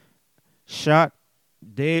 Shot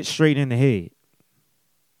dead straight in the head.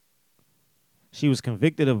 She was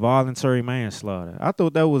convicted of voluntary manslaughter. I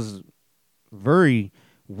thought that was very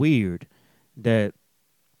weird that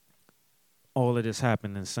all of this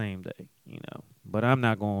happened in the same day, you know. But I'm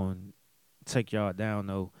not going to take y'all down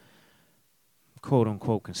no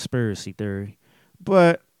quote-unquote conspiracy theory.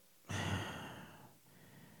 But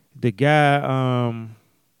the guy,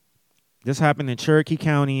 this happened in Cherokee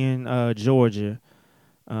County in Georgia.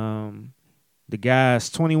 The guy's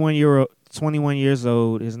 21 years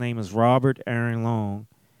old. His name is Robert Aaron Long.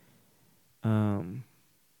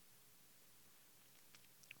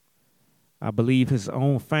 I believe his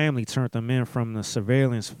own family turned him in from the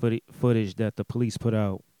surveillance footage that the police put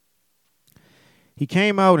out. He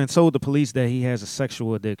came out and told the police that he has a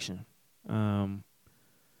sexual addiction.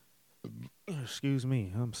 Excuse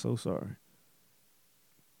me. I'm so sorry.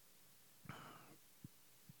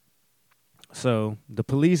 So the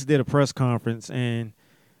police did a press conference, and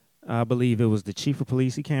I believe it was the chief of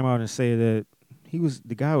police. He came out and said that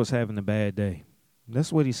the guy was having a bad day.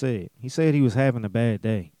 That's what he said. He said he was having a bad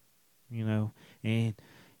day, you know, and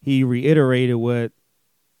he reiterated what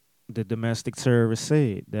the domestic terrorist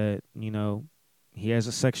said, that, you know, he has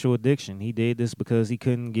a sexual addiction. He did this because he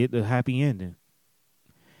couldn't get the happy ending.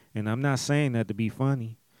 And I'm not saying that to be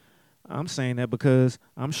funny. I'm saying that because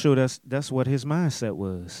I'm sure that's what his mindset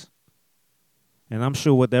was. And I'm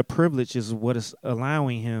sure what that privilege is what is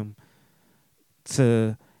allowing him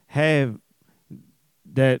to have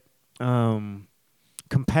that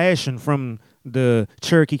compassion from the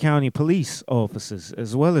Cherokee County police officers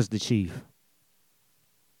as well as the chief.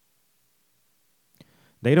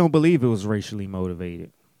 They don't believe it was racially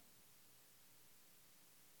motivated.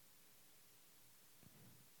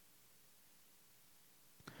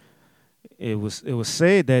 It was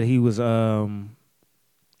said that he was on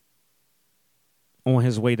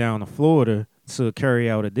his way down to Florida to carry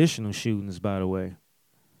out additional shootings, by the way.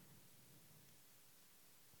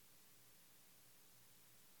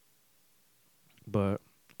 But,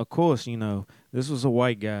 of course, you know, this was a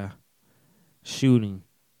white guy shooting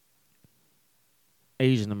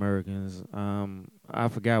Asian Americans. I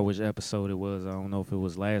forgot which episode it was. I don't know if it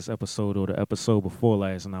was last episode or the episode before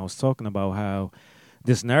last, and I was talking about how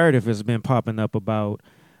this narrative has been popping up about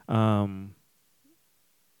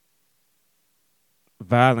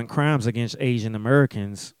violent crimes against Asian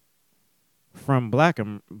Americans from black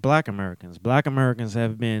Americans. Black Americans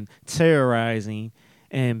have been terrorizing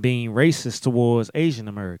and being racist towards Asian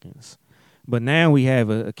Americans. But now we have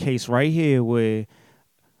a case right here where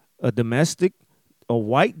a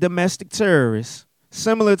white domestic terrorist,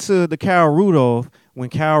 similar to the Kyle Rudolph, when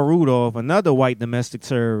Kyle Rudolph, another white domestic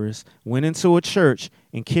terrorist, went into a church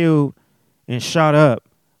and killed and shot up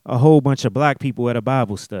a whole bunch of black people at a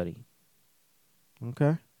Bible study.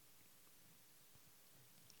 Okay?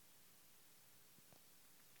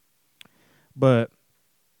 But,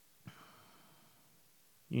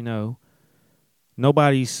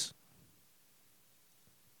 nobody's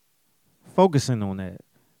focusing on that.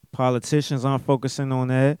 Politicians aren't focusing on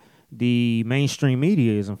that. The mainstream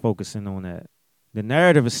media isn't focusing on that. The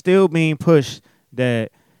narrative is still being pushed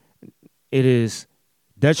that it is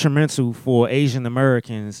detrimental for Asian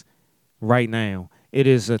Americans right now. It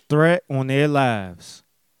is a threat on their lives.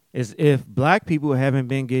 As if black people haven't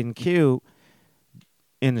been getting killed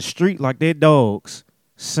in the street like they're dogs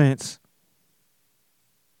since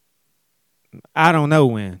I don't know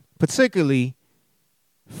when. Particularly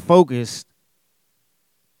focused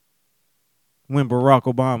when Barack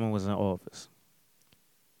Obama was in office.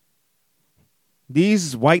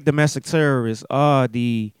 These white domestic terrorists are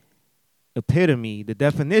the epitome, the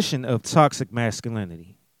definition of toxic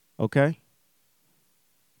masculinity. Okay?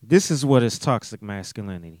 This is what is toxic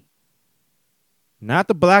masculinity. Not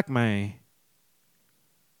the black man,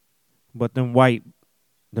 but them white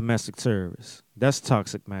domestic terrorists. That's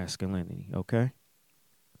toxic masculinity, okay?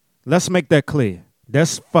 Let's make that clear.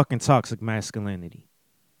 That's fucking toxic masculinity.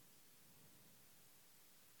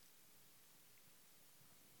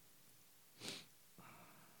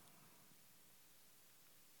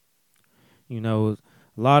 A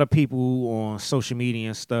lot of people on social media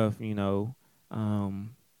and stuff, in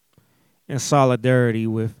solidarity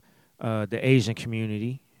with the Asian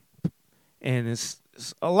community, and it's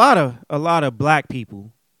a lot of black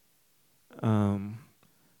people.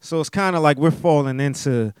 So it's kind of like we're falling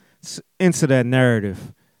into that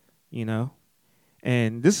narrative,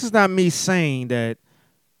 And this is not me saying that,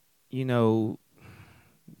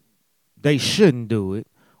 they shouldn't do it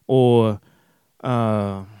or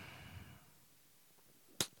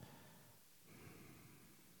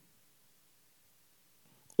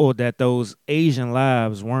that those Asian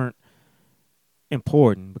lives weren't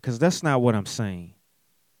important, because that's not what I'm saying.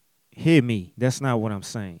 Hear me. That's not what I'm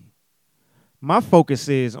saying. My focus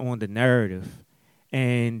is on the narrative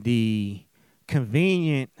and the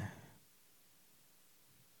convenient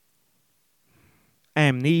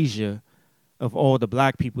amnesia of all the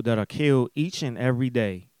black people that are killed each and every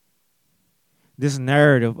day. This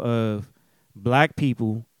narrative of black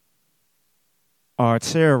people are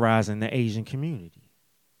terrorizing the Asian community.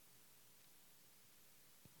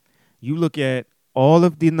 You look at all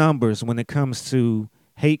of the numbers when it comes to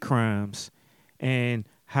hate crimes and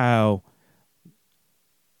how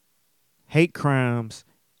hate crimes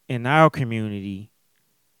in our community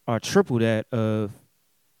are triple that of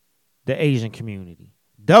the Asian community,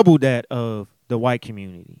 double that of the white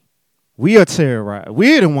community. We are terrorized.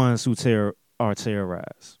 We're the ones who are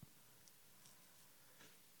terrorized.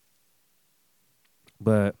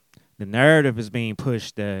 But the narrative is being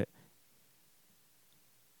pushed that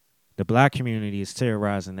the black community is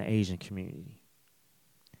terrorizing the Asian community.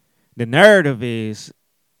 The narrative is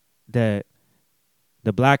that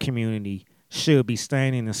the black community should be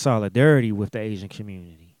standing in solidarity with the Asian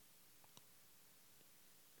community.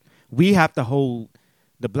 We have to hold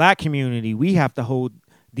the black community, we have to hold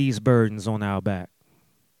these burdens on our back.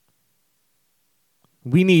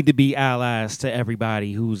 We need to be allies to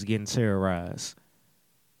everybody who's getting terrorized.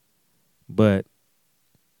 But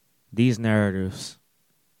these narratives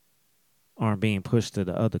aren't being pushed to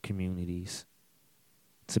the other communities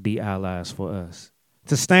to be allies for us,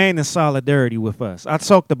 to stand in solidarity with us. I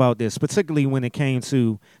talked about this, particularly when it came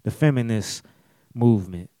to the feminist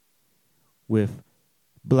movement, with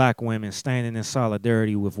black women standing in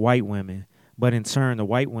solidarity with white women, but in turn, the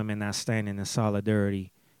white women not standing in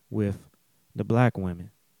solidarity with the black women.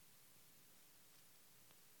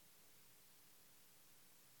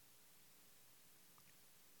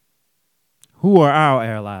 Who are our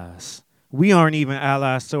allies? We aren't even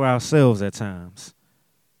allies to ourselves at times.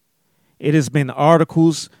 It has been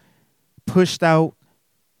articles pushed out,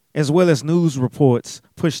 as well as news reports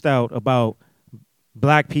pushed out about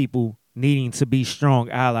black people needing to be strong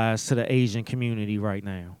allies to the Asian community right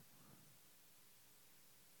now.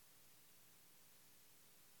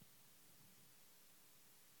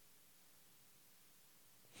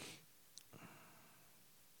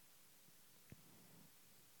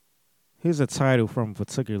 Here's a title from a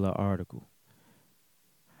particular article.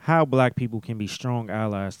 How black people can be strong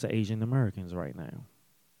allies to Asian Americans right now.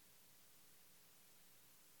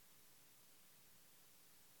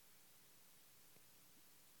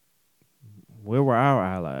 Where were our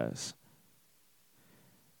allies?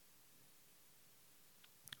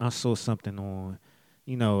 I saw something on,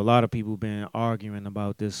 a lot of people been arguing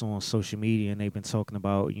about this on social media, and they've been talking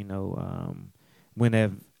about, when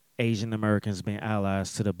have Asian Americans been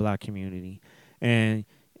allies to the black community. And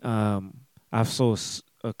I saw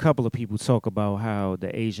a couple of people talk about how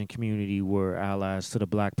the Asian community were allies to the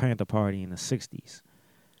Black Panther Party in the 60s.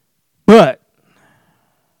 But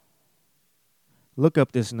look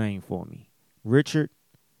up this name for me. Richard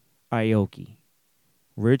Aoki.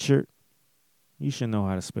 Richard, you should know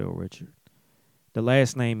how to spell Richard. The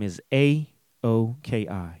last name is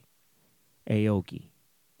A-O-K-I. Aoki.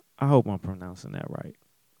 I hope I'm pronouncing that right.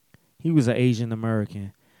 He was an Asian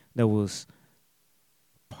American that was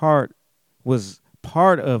part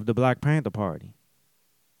of the Black Panther Party.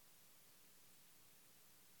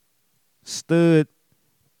 Stood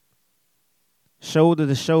shoulder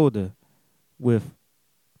to shoulder with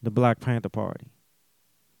the Black Panther Party,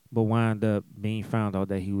 but wound up being found out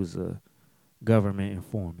that he was a government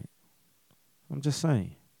informant. I'm just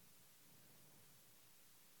saying.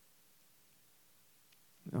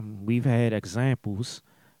 We've had examples.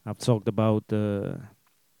 I've talked about the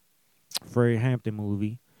Fred Hampton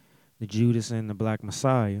movie, the Judas and the Black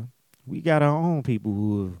Messiah. We got our own people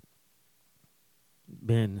who have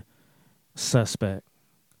been suspect.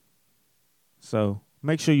 So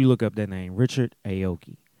make sure you look up that name, Richard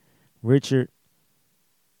Aoki. Richard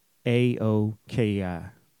Aoki.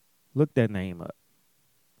 Look that name up.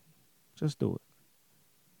 Just do it.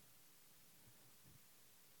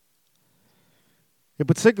 It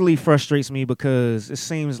particularly frustrates me because it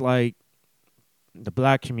seems like the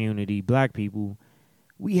black community, black people,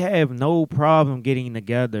 we have no problem getting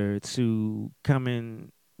together to come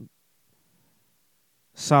in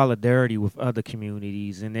solidarity with other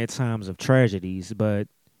communities in their times of tragedies, but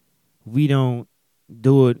we don't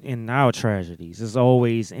do it in our tragedies. There's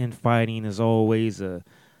always infighting. There's always a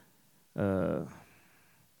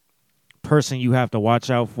person you have to watch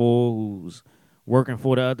out for who's working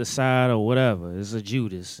for the other side or whatever. There's a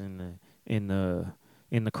Judas in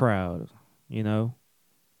the crowd,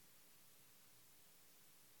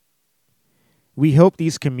 We help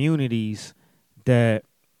these communities that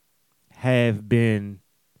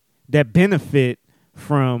benefit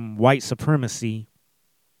from white supremacy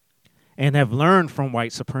and have learned from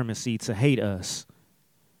white supremacy to hate us,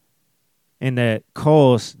 and that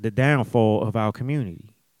caused the downfall of our community.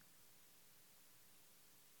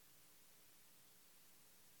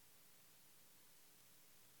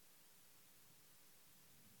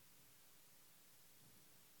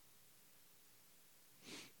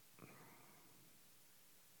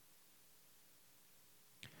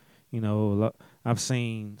 I've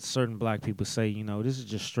seen certain black people say, this is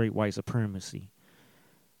just straight white supremacy.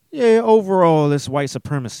 Yeah, overall, it's white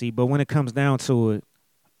supremacy, but when it comes down to it,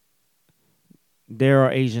 there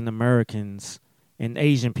are Asian Americans and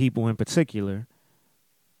Asian people in particular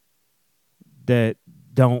that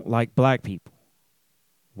don't like black people,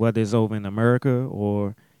 whether it's over in America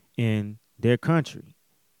or in their country,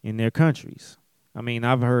 in their countries. I mean,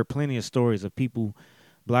 I've heard plenty of stories of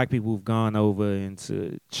black people who've gone over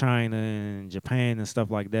into China and Japan and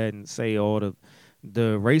stuff like that and say all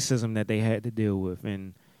the racism that they had to deal with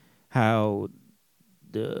and how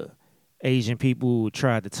the Asian people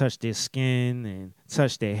tried to touch their skin and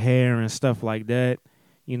touch their hair and stuff like that.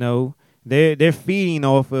 They're feeding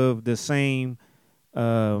off of the same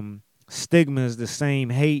stigmas, the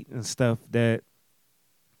same hate and stuff that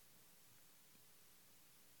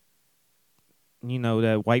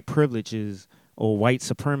that white privilege is, or white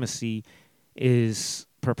supremacy is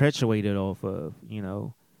perpetuated off of.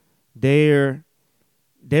 They're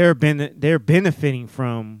benefiting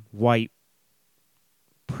from white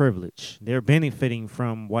privilege. They're benefiting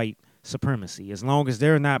from white supremacy. As long as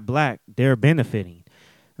they're not black, they're benefiting.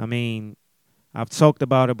 I mean, I've talked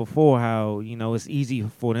about it before, how it's easy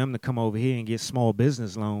for them to come over here and get small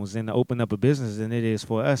business loans and to open up a business than it is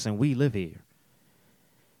for us, and we live here.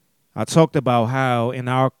 I talked about how in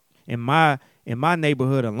my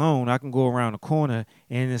neighborhood alone, I can go around the corner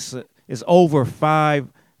and it's over 5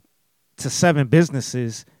 to 7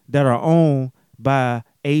 businesses that are owned by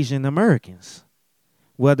Asian Americans.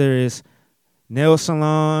 Whether it's nail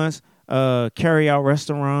salons, carry-out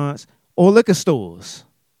restaurants, or liquor stores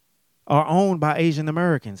are owned by Asian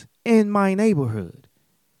Americans in my neighborhood.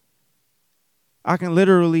 I can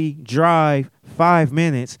literally drive 5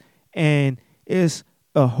 minutes and it's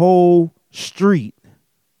a whole street,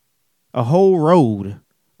 a whole road,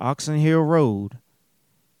 Oxon Hill Road,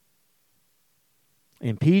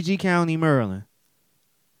 in PG County, Maryland,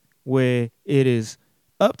 where it is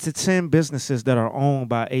up to 10 businesses that are owned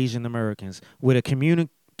by Asian Americans, where the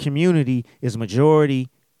community is majority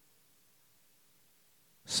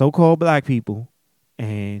so-called black people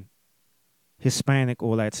and Hispanic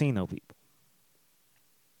or Latino people.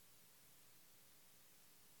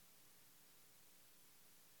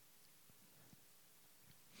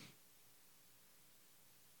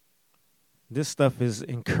 This stuff is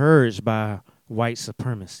encouraged by white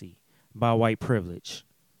supremacy, by white privilege.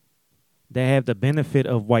 They have the benefit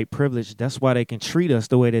of white privilege. That's why they can treat us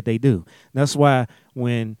the way that they do. That's why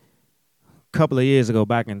when a couple of years ago,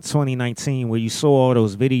 back in 2019, where you saw all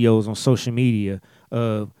those videos on social media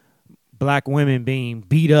of black women being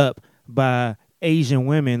beat up by Asian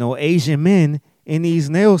women or Asian men in these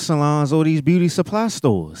nail salons or these beauty supply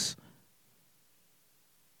stores.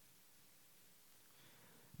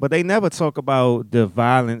 But they never talk about the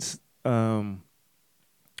violence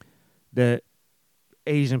that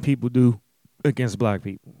Asian people do against black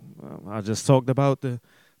people. I just talked about the,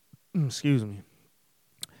 excuse me,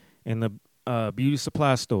 in the beauty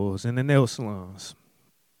supply stores and the nail salons.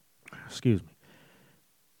 Excuse me.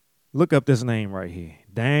 Look up this name right here.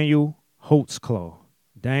 Daniel Holtzclaw.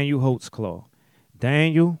 Daniel Holtzclaw.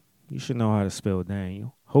 Daniel, you should know how to spell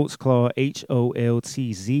Daniel. Holtzclaw,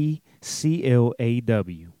 Holtzclaw.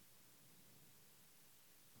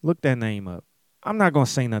 Look that name up. I'm not going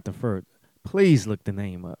to say nothing further. Please look the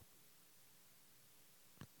name up.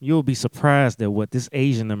 You'll be surprised at what this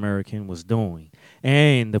Asian American was doing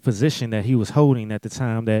and the position that he was holding at the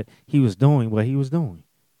time that he was doing what he was doing.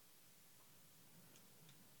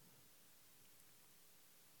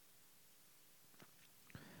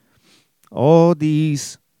 All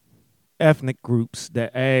these ethnic groups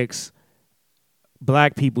that ask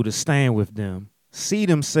black people to stand with them see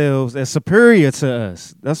themselves as superior to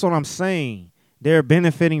us. That's what I'm saying. They're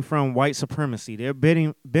benefiting from white supremacy. They're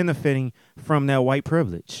benefiting from that white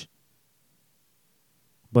privilege.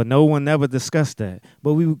 But no one never discussed that.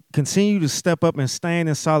 But we continue to step up and stand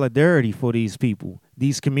in solidarity for these people,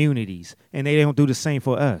 these communities, and they don't do the same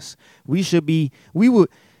for us.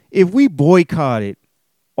 If we boycotted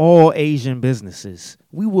all Asian businesses,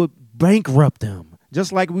 we would bankrupt them.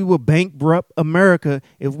 Just like we would bankrupt America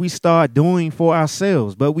if we start doing for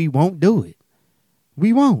ourselves, but we won't do it.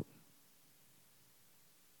 We won't.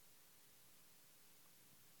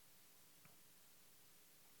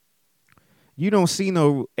 You don't see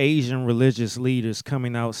no Asian religious leaders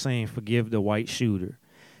coming out saying forgive the white shooter.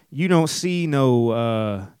 You don't see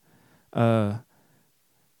no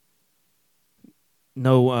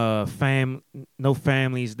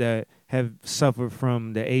families that have suffered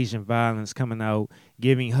from the Asian violence coming out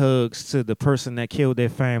giving hugs to the person that killed their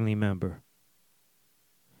family member.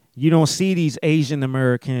 You don't see these Asian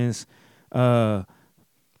Americans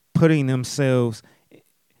clumping themselves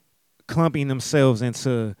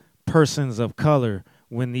into persons of color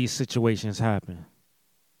when these situations happen.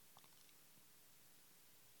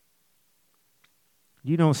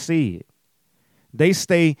 You don't see it.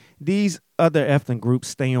 These other ethnic groups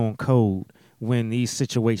stay on code when these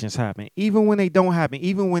situations happen. Even when they don't happen,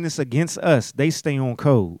 even when it's against us, they stay on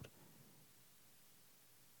code.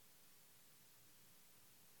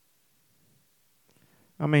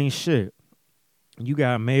 I mean, shit. You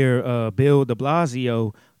got Mayor Bill de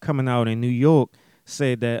Blasio coming out in New York,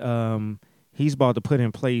 said that he's about to put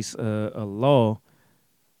in place a law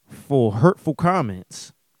for hurtful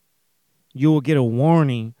comments. You will get a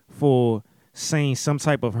warning for saying some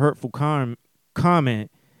type of hurtful comment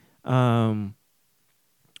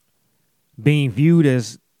being viewed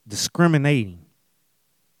as discriminating.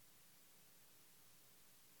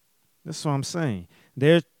 That's what I'm saying.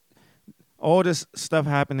 There's all this stuff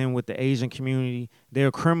happening with the Asian community.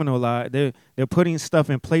 They're criminalized. They're putting stuff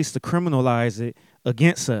in place to criminalize it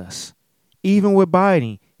against us. Even with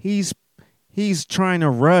Biden, he's trying to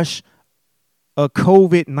rush a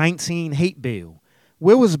COVID-19 hate bill.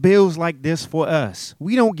 Where was bills like this for us?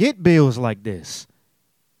 We don't get bills like this.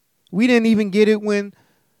 We didn't even get it when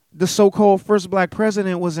the so-called first black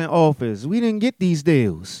president was in office. We didn't get these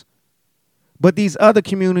deals. But these other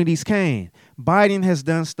communities can. Biden has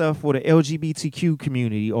done stuff for the LGBTQ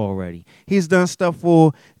community already. He's done stuff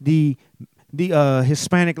for the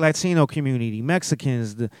Hispanic Latino community,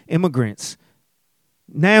 Mexicans, the immigrants.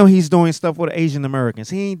 Now he's doing stuff for the Asian Americans.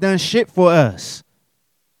 He ain't done shit for us.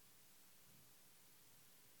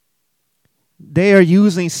 They are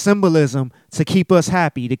using symbolism to keep us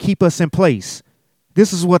happy, to keep us in place.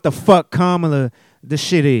 This is what the fuck Kamala the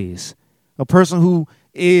shit is. A person who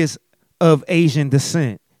is of Asian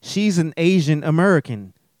descent. She's an Asian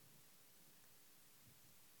American.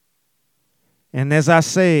 And as I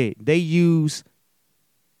said, they use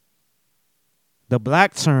the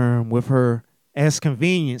black term with her as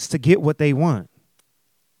convenience to get what they want.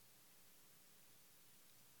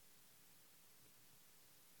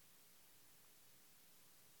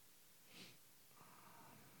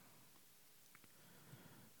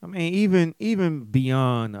 I mean, even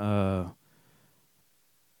beyond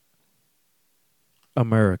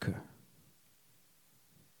America,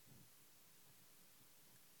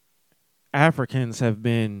 Africans have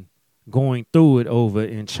been going through it over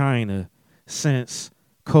in China since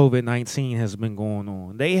COVID-19 has been going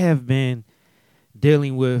on. They have been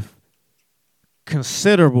dealing with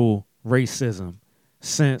considerable racism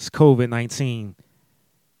since COVID-19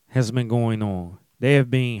 has been going on. They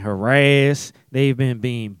have been harassed. They've been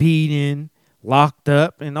being beaten, locked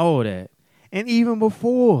up, and all that. And even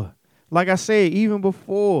before, like I said, even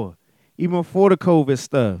before the COVID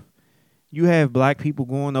stuff, you have black people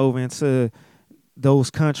going over into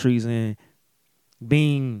those countries and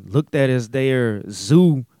being looked at as their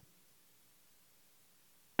zoo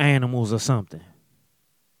animals or something.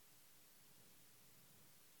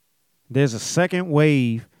 There's a second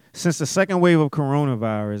wave. Since the second wave of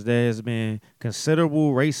coronavirus, there has been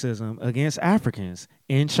considerable racism against Africans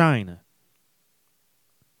in China.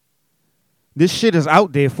 This shit is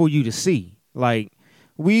out there for you to see. Like,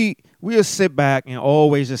 we'll sit back and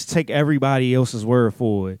always just take everybody else's word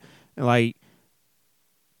for it. Like,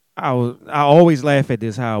 I always laugh at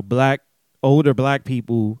this, how older black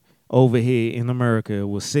people over here in America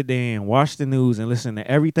will sit there and watch the news and listen to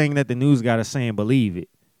everything that the news got to say and believe it.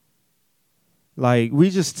 Like, we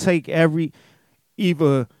just take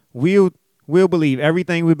either we'll believe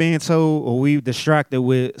everything we're being told, or we're distracted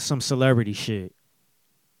with some celebrity shit.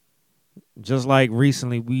 Just like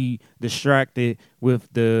recently, we distracted with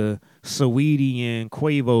the Saweetie and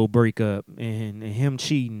Quavo breakup and him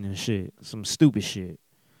cheating and shit. Some stupid shit.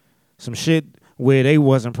 Some shit where they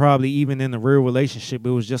wasn't probably even in a real relationship. It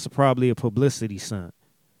was just probably a publicity stunt.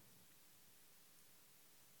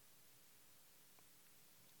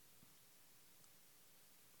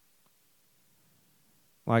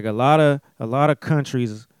 Like, a lot of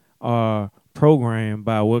countries are programmed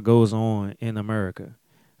by what goes on in America.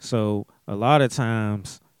 So a lot of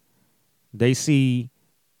times they see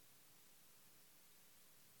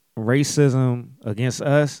racism against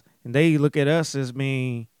us and they look at us as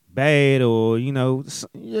being bad, or,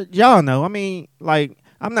 y'all know. I mean, like,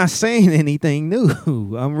 I'm not saying anything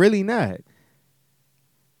new. I'm really not.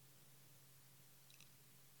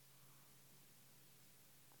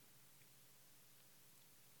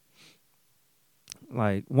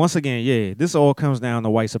 Like, once again, yeah, this all comes down to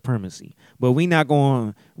white supremacy. But we not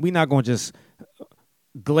going to just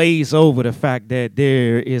glaze over the fact that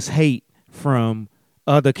there is hate from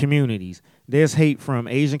other communities. There's hate from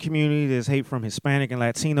Asian communities. There's hate from Hispanic and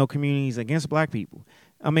Latino communities against black people.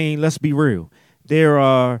 I mean, let's be real. There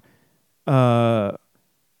are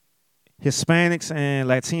Hispanics and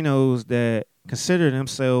Latinos that consider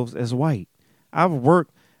themselves as white. I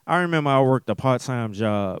remember I worked a part-time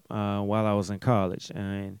job while I was in college,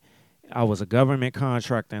 and I was a government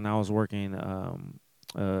contractor, and I was working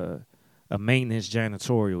a maintenance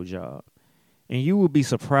janitorial job. And you would be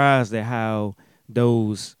surprised at how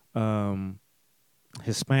those Hispanics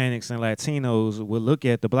and Latinos would look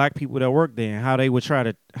at the black people that work there and how they would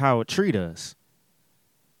treat us.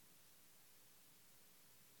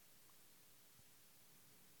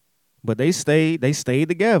 But they stayed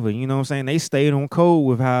together, you know what I'm saying? They stayed on code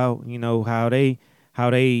with how they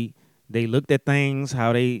looked at things,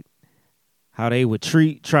 how they would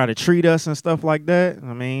try to treat us and stuff like that.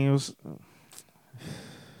 I mean, it was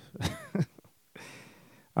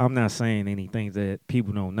I'm not saying anything that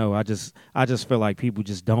people don't know. I just feel like people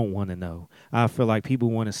just don't want to know. I feel like people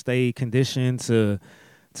want to stay conditioned to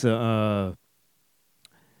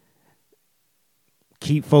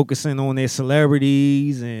keep focusing on their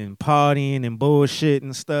celebrities and partying and bullshit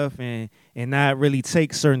and stuff, and not really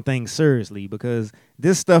take certain things seriously, because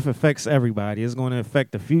this stuff affects everybody. It's going to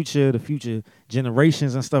affect the future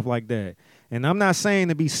generations and stuff like that. And I'm not saying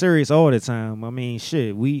to be serious all the time. I mean,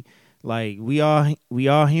 shit, we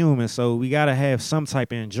are human, so we got to have some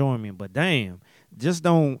type of enjoyment. But damn, just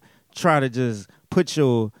don't try to just put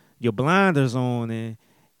your blinders on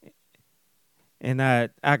and not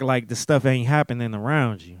act like the stuff ain't happening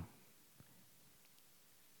around you.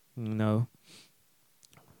 You know?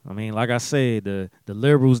 I mean, like I said, the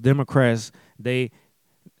liberals, Democrats, they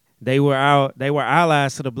were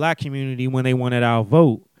allies to the black community when they wanted our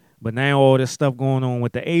vote. But now all this stuff going on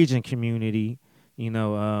with the Asian community,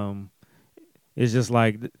 it's just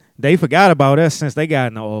like they forgot about us since they got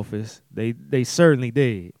in the office. They certainly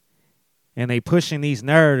did. And they pushing these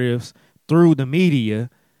narratives through the media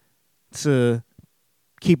to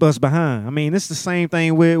keep us behind. I mean, it's the same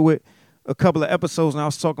thing with a couple of episodes, and I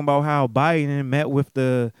was talking about how Biden met with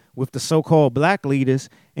the so-called black leaders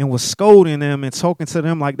and was scolding them and talking to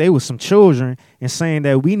them like they was some children and saying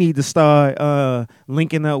that we need to start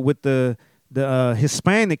linking up with the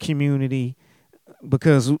Hispanic community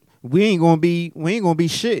because we ain't gonna be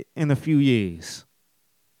shit in a few years.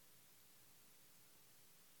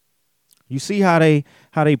 You see how they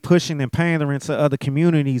pushing and pandering to other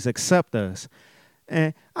communities except us.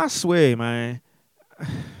 And I swear, man,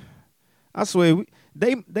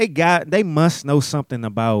 they must know something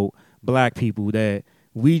about black people that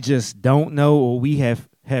we just don't know or we have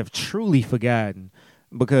truly forgotten,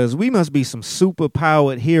 because we must be some super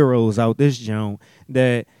powered heroes out this joint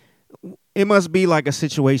that it must be like a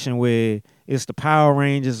situation where it's the Power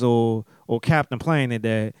Rangers or Captain Planet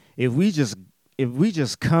that if we just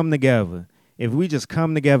come together,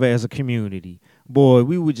 as a community, boy,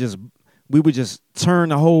 we would just turn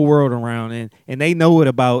the whole world around, and they know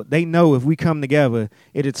if we come together,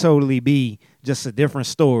 it'd totally be just a different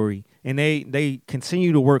story. And they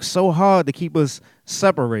continue to work so hard to keep us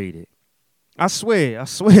separated. I swear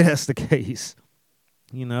that's the case.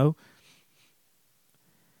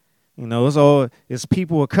 It's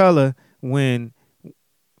people of color when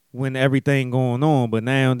everything going on, but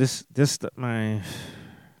now this man,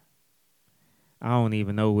 I don't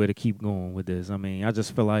even know where to keep going with this. I mean, I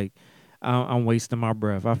just feel like I'm wasting my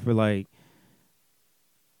breath. I feel like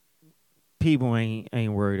people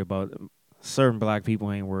ain't worried about certain black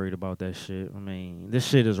people ain't worried about that shit. I mean, this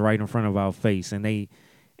shit is right in front of our face, and they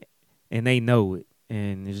know it,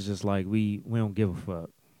 and it's just like we don't give a fuck.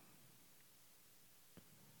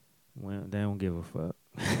 Well, they don't give a fuck.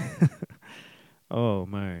 Oh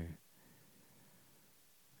man.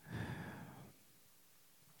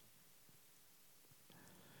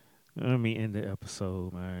 Let me end the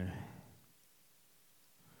episode, man.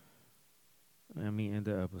 Let me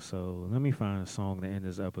find a song to end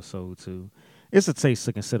this episode to. It's a Taste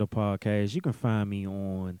to Consider podcast. You can find me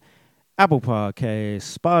on Apple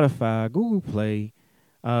Podcasts, Spotify, Google Play,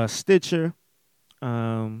 Stitcher.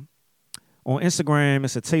 On Instagram,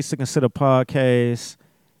 it's a Taste to Consider podcast,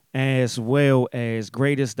 as well as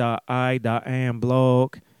greatest.i.am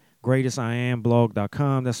blog,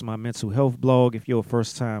 greatestiamblog.com. That's my mental health blog. If you're a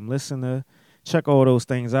first-time listener, check all those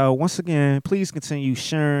things out. Once again, please continue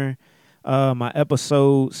sharing my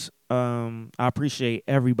episodes. I appreciate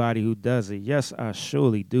everybody who does it. Yes, I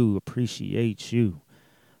surely do appreciate you.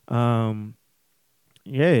 If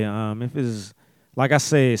it's like I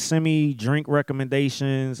said, send me drink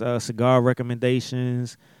recommendations, cigar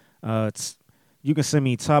recommendations. You can send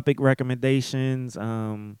me topic recommendations.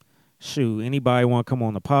 Anybody want to come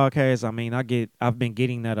on the podcast? I mean, I've been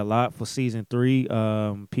getting that a lot for season 3.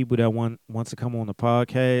 People that want to come on the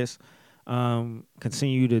podcast.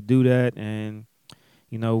 Continue to do that, and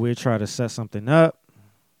we'll try to set something up.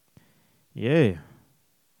 Yeah,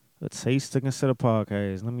 a Taste to Consider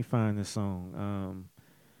podcast. Let me find this song.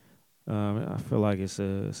 I feel like it's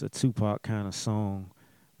a Tupac kind of song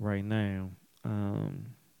right now.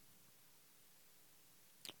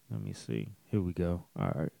 Let me see. Here we go.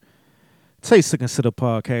 All right, Taste to Consider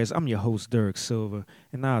podcast. I'm your host, Derek Silver,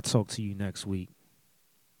 and I'll talk to you next week.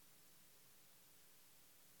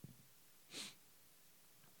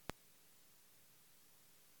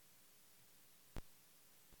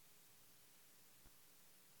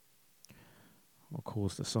 Of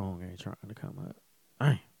course, the song ain't trying to come up.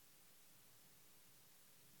 Dang.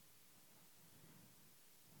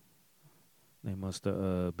 They must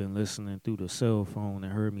have been listening through the cell phone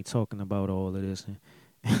and heard me talking about all of this.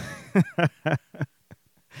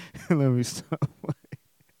 Let me stop.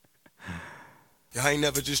 Y'all ain't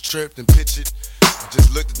never just tripped and pictured.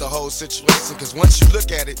 Just looked at the whole situation, because once you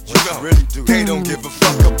look at it, you know really do. They don't give a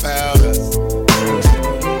fuck about us.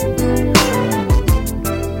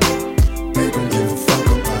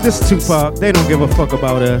 This Tupac, they don't give a fuck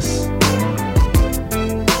about us.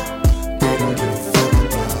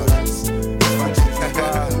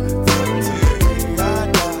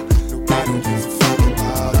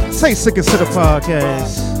 Taste to Consider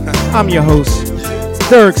podcast. I'm your host,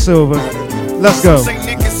 Derek Silver. Let's go. Say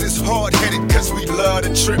niggas is hard-headed cause we love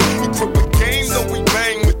to trip. Equip a game, though we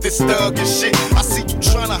bang with this thug and shit. I see you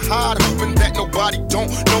tryna hide, hoping that nobody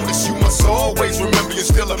don't notice. You must always remember you're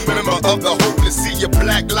still a member of the hopeless. See you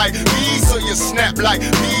black like me, so you snap like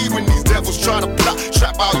me. When these devils try to plot,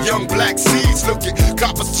 trap out young black seeds. Look at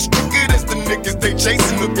coppers as crooked as the niggas they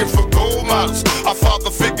chasing, looking for gold models. Our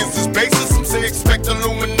father figures is basis. Some say expect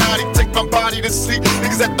Illuminati, take my body to sleep.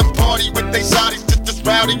 Niggas at the party with they shotties, just as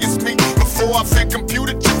rowdy as me. Before I fit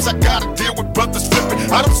computer chips, I gotta deal with brothers flipping.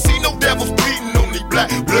 I don't see no devils bleeding, only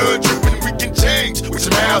black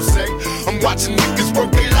watching niggas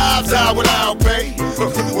work their lives out without pay.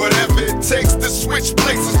 Whatever it takes to switch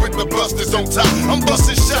places with the busters on top. I'm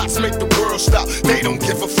busting shots, make the world stop. They don't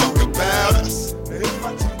give a fuck about us.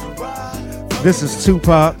 This is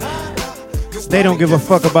Tupac. They don't give a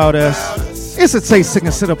fuck about us. It's a Taste Sick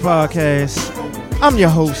and Sitter podcast. I'm your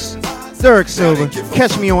host, Derek Silver.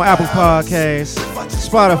 Catch me on Apple Podcasts,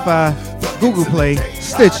 Spotify, Google Play,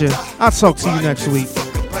 Stitcher. I'll talk to you next week.